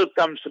 the milk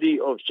comes free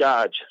of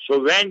charge.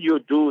 So when you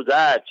do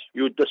that,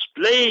 you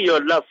display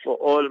your love for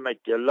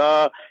Almighty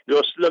Allah,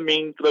 your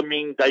slimming,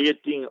 trimming,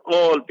 dieting,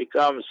 all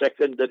becomes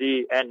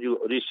secondary and you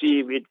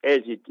receive it as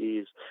it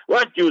is.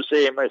 What you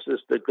say, my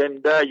sister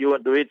Glenda, you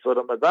want to wait for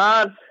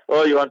Ramadan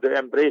or you want to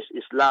embrace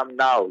Islam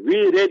now?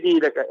 We ready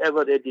like an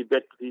ever-ready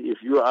battery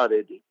if you are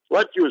ready.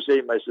 What you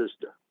say, my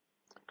sister?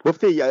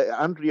 Mufti,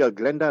 Andrea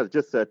Glenda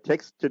just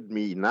texted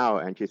me now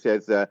and she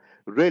says,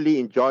 really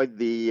enjoyed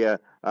the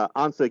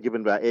answer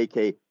given by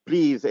AK.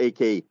 Please,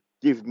 AK,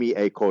 give me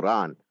a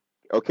Quran.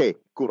 Okay,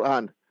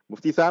 Quran.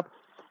 Mufti Saab?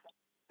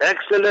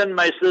 Excellent,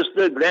 my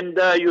sister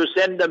Glenda. You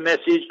send a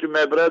message to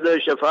my brother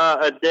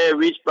Shafaat there.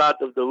 Which part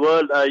of the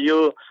world are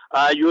you?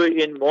 Are you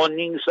in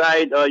morning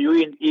side? Are you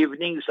in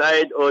evening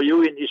side? Or are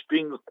you in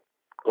Spring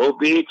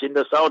Beach in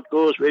the south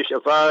coast where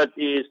Shafaat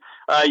is?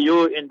 Are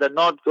you in the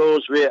north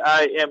coast where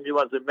I am? You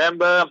must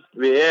remember,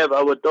 we have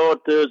our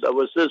daughters,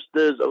 our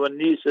sisters, our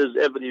nieces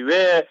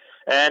everywhere.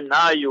 And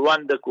now you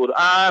want the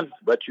Quran,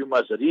 but you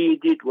must read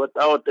it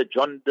without a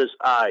jaundiced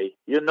eye.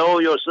 You know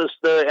your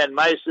sister and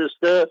my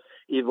sister,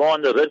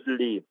 Yvonne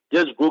Ridley.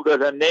 Just Google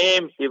her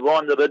name,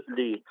 Yvonne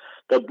Ridley.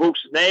 The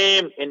book's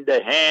name, In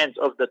the Hands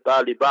of the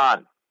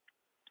Taliban.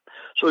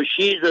 So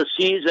she's a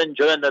seasoned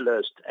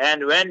journalist.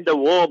 And when the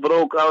war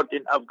broke out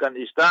in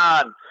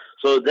Afghanistan,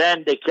 so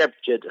then they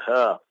captured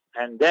her.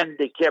 And then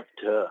they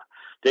kept her.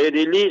 They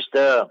released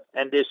her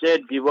and they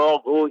said,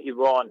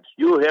 Yvonne,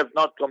 you have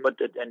not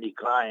committed any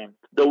crime.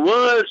 The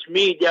world's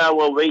media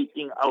were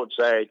waiting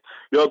outside.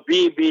 Your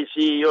BBC,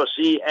 your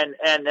CNN,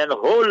 and a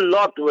whole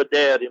lot were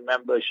there,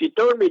 remember. She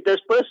told me this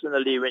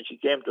personally when she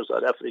came to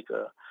South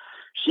Africa.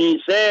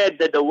 She said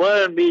that the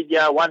world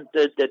media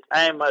wanted that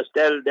I must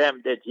tell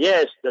them that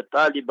yes, the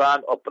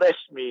Taliban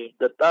oppressed me,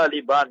 the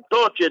Taliban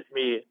tortured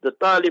me, the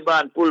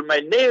Taliban pulled my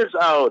nails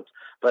out.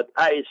 But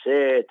I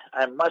said,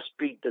 I must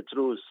speak the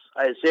truth.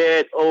 I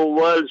said, oh,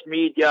 world's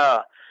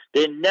media,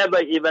 they never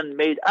even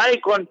made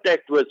eye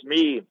contact with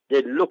me.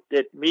 They looked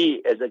at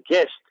me as a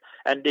guest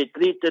and they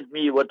treated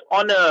me with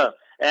honor.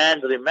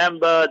 And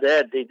remember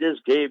that they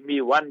just gave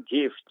me one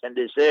gift and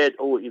they said,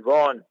 oh,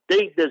 Yvonne,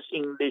 take this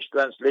English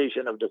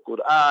translation of the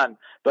Quran,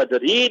 but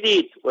read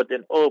it with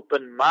an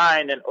open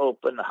mind and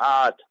open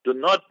heart. Do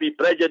not be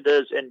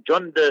prejudiced and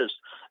jaundiced,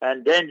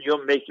 and then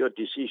you make your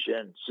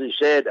decision. She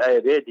said,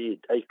 I read it,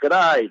 I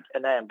cried,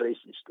 and I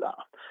embraced Islam.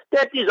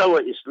 That is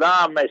our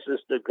Islam, my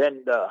sister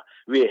Glenda.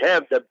 We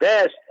have the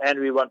best and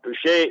we want to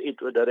share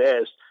it with the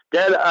rest.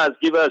 Tell us,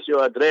 give us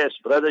your address.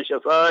 Brother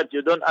Shafaat,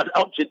 you don't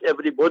announce it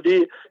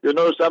everybody. You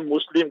know, some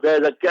Muslim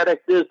guys are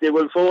characters. They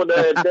will phone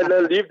her and tell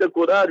her, leave the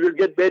Quran, we'll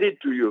get married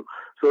to you.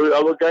 So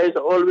our guys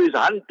are always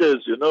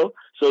hunters, you know.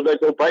 So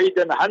like a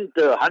Biden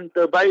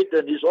Hunter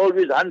Biden, he's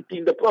always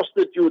hunting the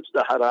prostitutes,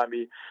 the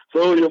harami.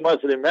 So you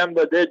must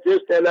remember that.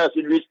 Just tell us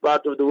in which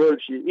part of the world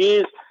she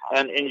is,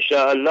 and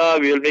inshallah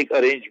we'll make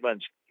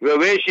arrangements.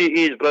 Where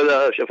she is,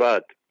 Brother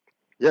Shafaat?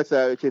 Yes,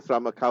 she's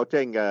from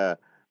Gauteng,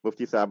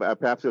 Mufti Saab.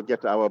 Perhaps you'll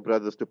get our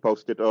brothers to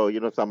post it, or, you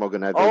know, some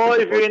organization. Oh,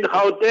 if you're in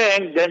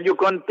Gauteng, then you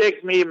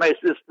contact me, my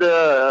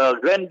sister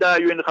Glenda.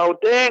 You're in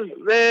Gauteng?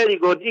 Very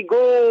good.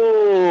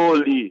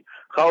 Igoli.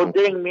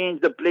 Gauteng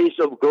means the place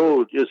of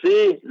gold. You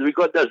see, we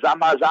got the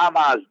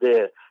Zamazamas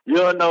there.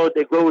 You know,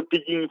 they go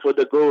digging for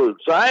the gold.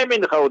 So I'm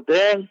in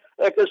Gauteng.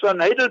 Ek is van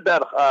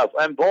Heidelberg af.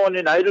 I'm born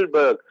in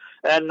Heidelberg.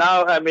 And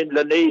now I'm in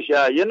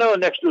Naseeha, you know,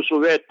 next to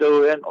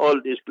Soweto and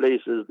all these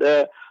places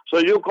there. So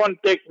you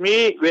contact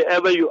me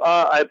wherever you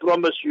are. I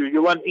promise you.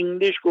 You want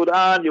English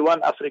Quran, you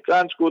want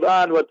Afrikaans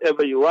Quran,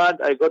 whatever you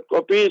want. I got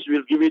copies.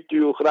 We'll give it to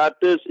you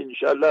gratis,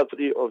 inshallah,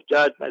 free of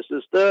charge, my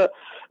sister.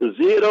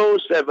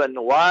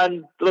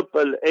 071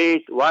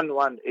 888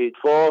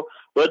 1184.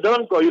 But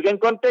don't go. You can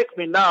contact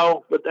me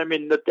now, but I'm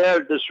in Natal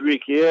this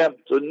week here.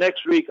 So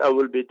next week I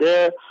will be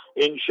there,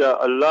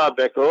 inshallah,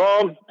 back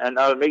home, and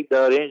I'll make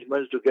the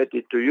arrangements to get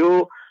it to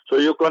you. So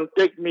you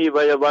contact me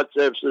via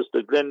WhatsApp,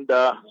 Sister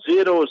Glenda,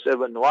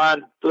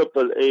 071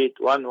 888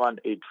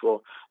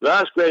 1184.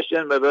 Last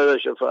question, my brother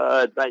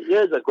Shafaat. My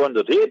ears are going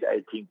to red,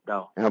 I think,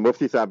 now.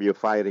 Mufti Saab, you're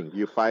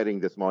firing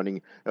this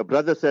morning. A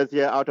brother says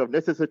here, out of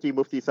necessity,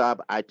 Mufti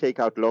Saab, I take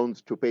out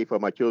loans to pay for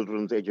my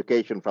children's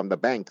education from the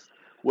banks.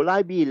 Will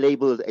I be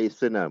labeled a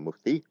sinner,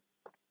 Mufti?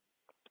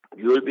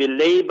 You will be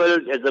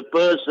labeled as a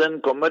person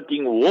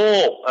committing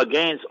war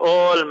against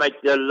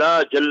Almighty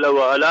Allah Jalla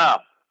wa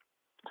Ala.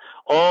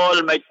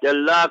 Almighty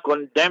Allah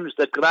condemns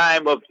the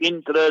crime of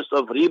interest,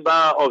 of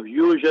riba, of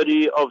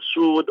usury, of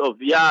sood, of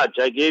viyaj.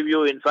 I gave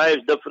you in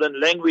 5 different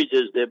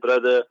languages there,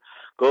 brother.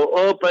 Go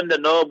open the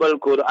noble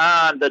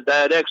Quran, the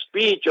direct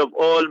speech of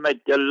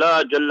Almighty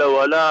Allah Jalla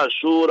wa Ala,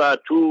 Surah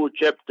 2,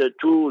 Chapter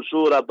 2,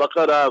 Surah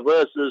Baqarah,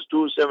 verses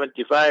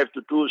 275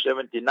 to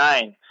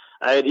 279.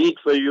 I read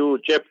for you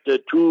Chapter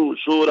 2,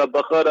 Surah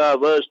Baqarah,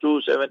 verse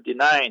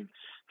 279.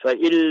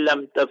 فَإِن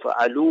لَمْ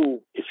تَفْعَلُوا,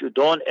 if you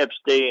don't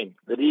abstain,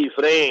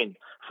 refrain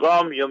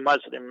from, you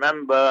must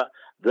remember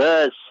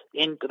this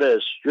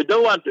interest. You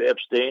don't want to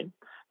abstain,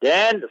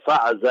 then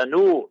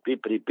فَأَذَنُوا, be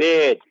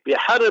prepared,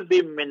 بِحَرْبٍ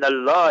مِّنَ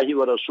اللَّهِ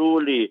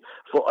وَرَسُولِهِ,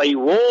 for a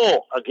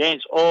war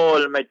against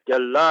Almighty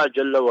Allah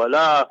Jalla wa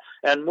Ala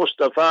and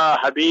Mustafa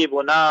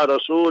Habibuna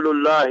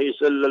Rasulullah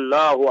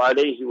sallallahu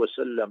alayhi wa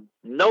sallam.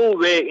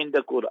 Nowhere in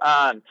the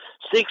Quran,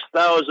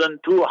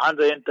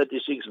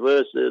 6,236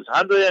 verses,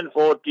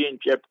 114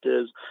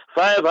 chapters,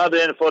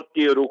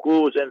 540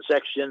 rukus and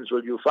sections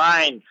will you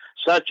find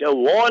such a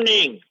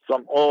warning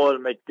from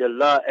Almighty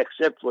Allah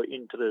except for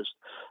interest.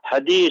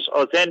 Hadith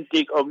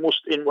authentic of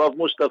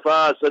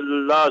Mustafa sallallahu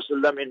alaihi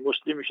wasallam in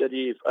Muslim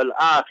Sharif,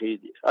 al-Akhid,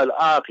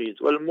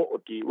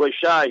 wal-Mu'ti,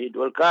 wal-Shahid,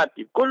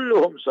 wal-Katib,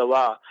 kulluhum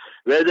sawa.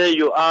 Whether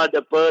you are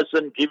the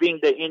person giving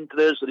the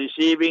interest,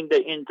 receiving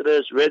the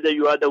interest, whether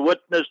you are the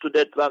witness to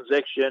that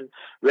transaction,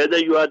 whether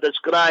you are the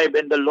scribe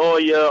and the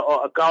lawyer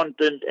or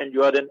accountant and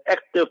you are an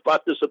active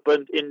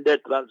participant in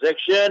that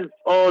transaction,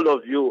 all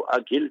of you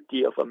are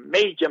guilty of a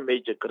major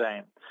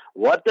crime.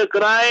 What a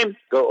crime?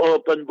 Go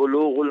open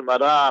Bulughul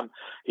Maram.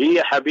 He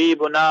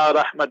Habibuna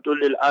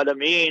Rahmatul lil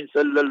Alameen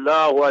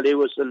sallallahu alayhi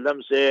wa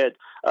sallam said,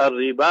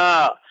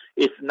 Ar-riba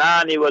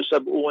ithnani wa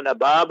sab'una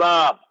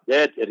baba.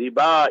 That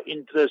riba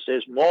interest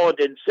has more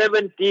than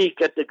 70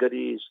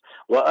 categories.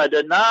 Wa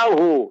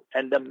adanahu,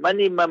 and the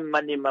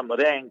minimum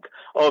rank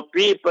of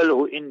people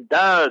who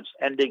indulge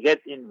and they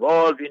get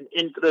involved in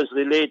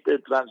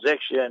interest-related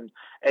transaction.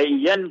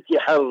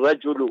 أَيَّنْكِحَ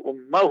الرَّجُلُ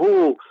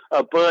أُمَّهُ,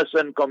 a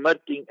person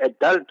committing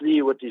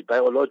adultery with his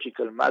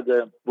biological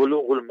mother.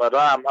 Bulughul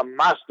Maram, a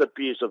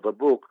masterpiece of a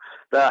book.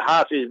 The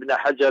Hafiz ibn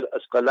Hajar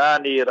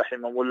Asqalani,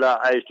 rahimahullah,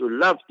 I used to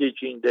love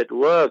teaching that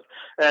work.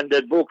 And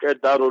that book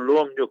at Darul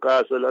Uloom,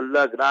 Newcastle,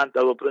 Allah grant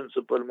our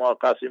principal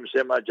Muaqasim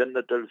Sema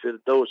Jannat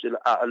al-Firdaus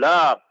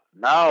al-A'la.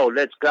 Now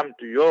let's come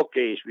to your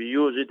case. We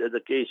use it as a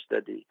case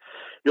study.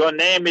 Your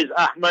name is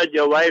Ahmed,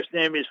 your wife's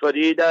name is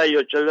Farida,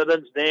 your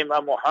children's name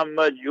are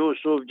Muhammad,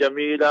 Yusuf,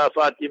 Jamila,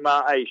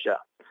 Fatima, Aisha.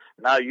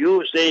 Now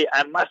you say,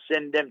 I must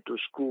send them to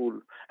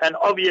school. And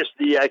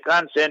obviously I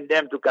can't send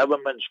them to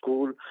government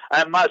school.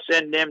 I must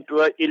send them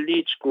to an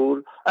elite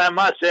school. I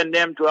must send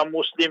them to a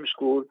Muslim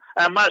school.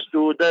 I must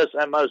do this,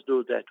 I must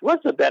do that.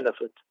 What's the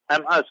benefit?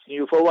 I'm asking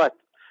you for what?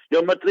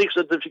 Your matric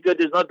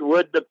certificate is not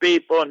worth the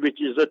paper on which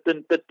is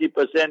written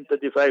 30%,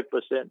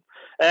 35%.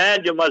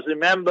 And you must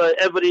remember,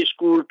 every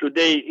school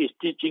today is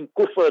teaching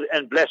kufr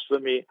and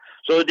blasphemy.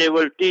 So they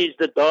will teach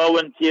the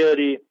Darwin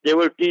theory, they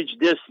will teach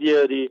this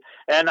theory.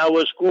 And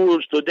our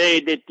schools today,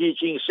 they're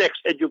teaching sex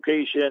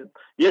education.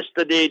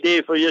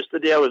 Day for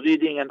yesterday, I was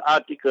reading an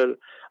article.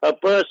 A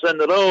person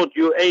wrote,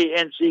 you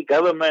ANC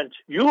government,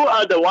 you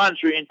are the ones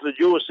who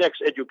introduced sex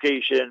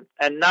education.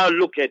 And now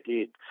look at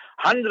it.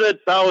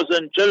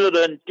 100,000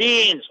 children,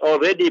 teens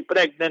already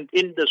pregnant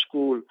in the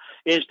school.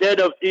 Instead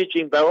of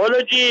teaching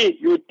biology,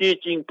 you're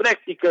teaching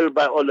practical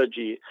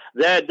biology.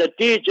 That the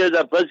teachers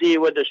are busy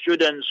with the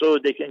students so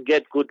they can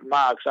get good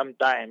marks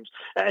sometimes.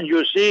 And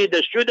you see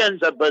the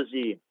students are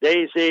busy.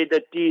 They say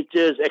the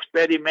teachers'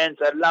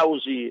 experiments are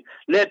lousy.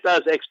 Let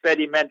us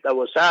experiment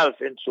ourselves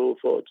and so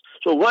forth.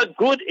 So what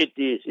good it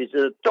is? It's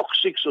a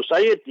toxic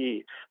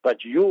society.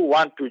 But you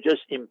want to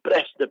just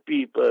impress the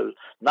people.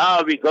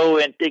 Now we go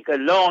and take a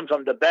loan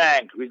from the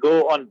bank. We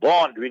go on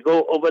bond. We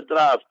go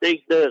overdraft.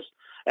 Take this.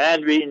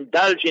 And we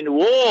indulge in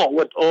war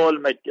with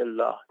Almighty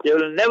Allah. There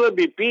will never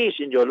be peace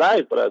in your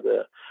life,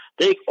 brother.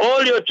 Take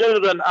all your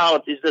children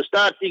out. It's the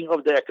starting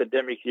of the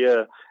academic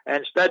year,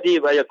 and study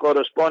via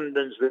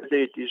correspondence, whether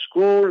it is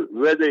school,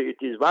 whether it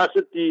is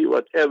varsity,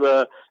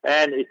 whatever,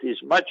 and it is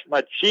much,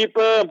 much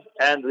cheaper,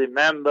 and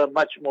remember,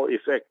 much more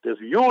effective.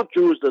 You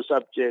choose the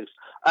subjects.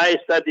 I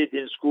studied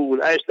in school,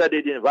 I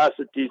studied in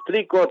varsity.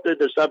 3/4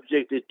 the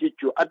subjects they teach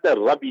you utter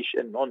rubbish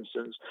and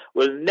nonsense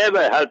will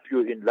never help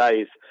you in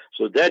life.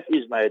 So that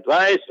is my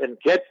advice, and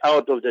get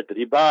out of that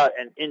riba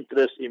and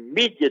interest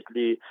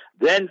immediately.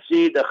 Then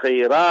see the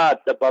khairat,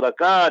 the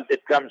barakat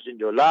that comes in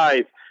your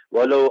life.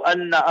 وَلَوْ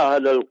أَنَّ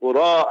أَهْلَ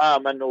الْقُرَىٰ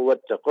آمَنُوا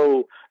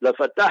وَاتَّقَوْا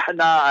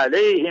لَفَتَحْنَا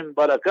عَلَيْهِمْ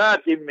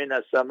بَرَكَاتٍ مِّنَ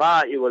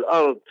السَّمَاءِ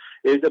وَالْأَرْضِ.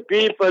 If the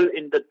people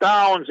in the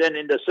towns and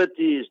in the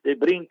cities, they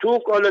bring two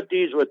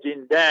qualities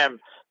within them.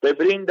 They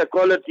bring the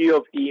quality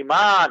of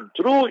Iman,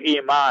 true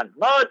Iman,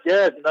 not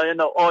just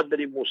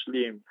ordinary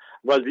Muslim,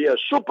 but we are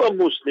super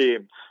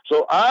Muslim.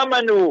 So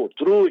Amanu,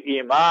 true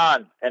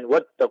Iman, and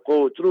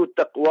wattaqu, true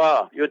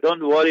taqwa. You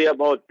don't worry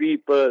about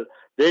people.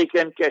 They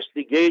can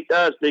castigate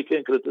us, they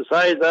can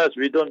criticize us,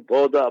 we don't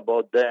bother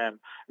about them.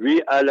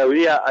 We are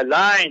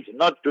aligned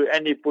not to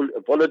any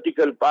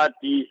political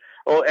party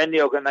or any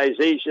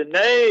organization.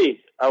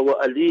 Nay, our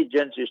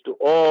allegiance is to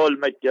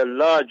Almighty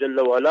Allah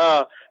Jalla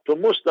wa'ala, to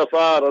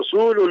Mustafa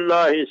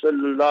Rasulullah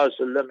sallallahu alaihi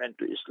wasallam, and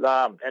to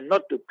Islam, and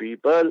not to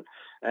people.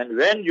 And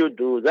when you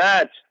do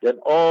that, then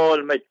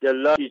Almighty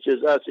Allah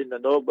teaches us in the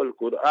noble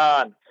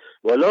Quran,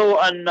 وَلَوْ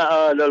أَنَّ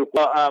أَهْلَ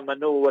الْقُرَىٰ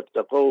آمَنُوا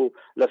وَاتَّقَوْا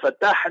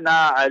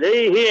لَفَتَحْنَا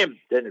عَلَيْهِمْ.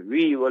 Then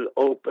we will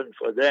open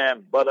for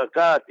them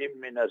بَرَكَاتٍ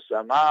مِّنَ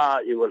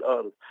السَّمَاءِ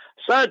وَالْأَرْضِ.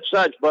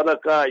 Such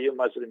barakah, you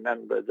must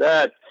remember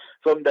that,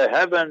 from the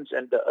heavens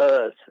and the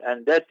earth.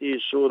 And that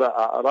is Surah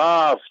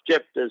A'raf,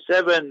 chapter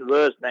 7,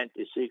 verse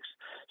 96.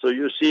 So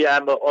you see,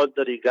 I'm an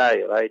ordinary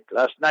guy, right?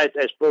 Last night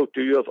I spoke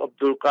to you of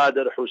Abdul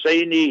Qadir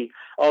Husseini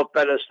of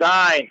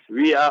Palestine.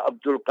 We are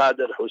Abdul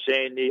Qadir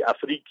Husseini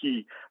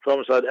Afriki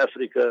from South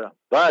Africa.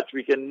 But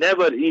we can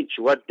never reach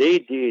what they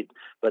did.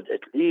 But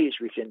at least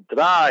we can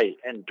try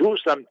and do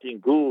something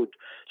good.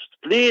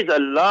 Please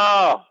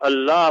Allah,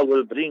 Allah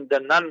will bring the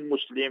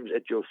non-Muslims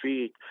at your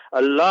feet.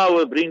 Allah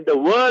will bring the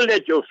world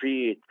at your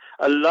feet.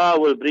 Allah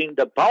will bring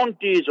the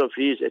bounties of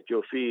His at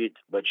your feet.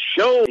 But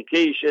show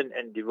dedication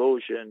and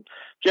devotion.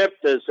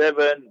 Chapter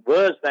 7,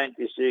 verse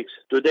 96.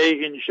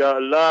 Today,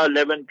 inshallah,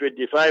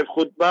 11:25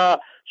 khutbah,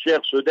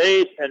 Sheikh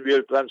Sudais, and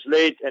we'll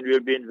translate, and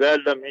we'll be in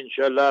Veldam,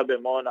 inshallah, by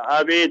Maulana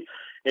Abid,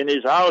 in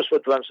his house for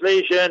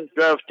translation.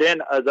 12:10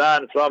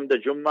 adhan from the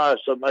Jummah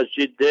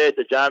Masjid there,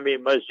 the Jami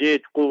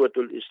Masjid,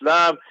 Quwwatul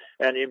Islam.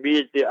 And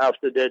immediately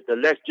after that, the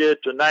lecture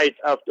tonight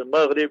after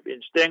Maghrib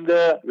in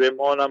Stenger, where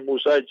Maulana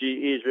Musa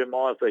Ji is, where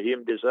Maulana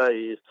Fahim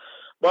Desai is.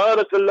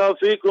 Barakallahu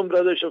feekum,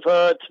 Brother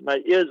Shafaat.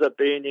 My ears are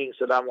paining.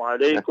 Assalamu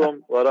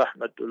alaikum wa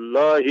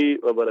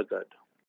rahmatullahi wa barakatuh.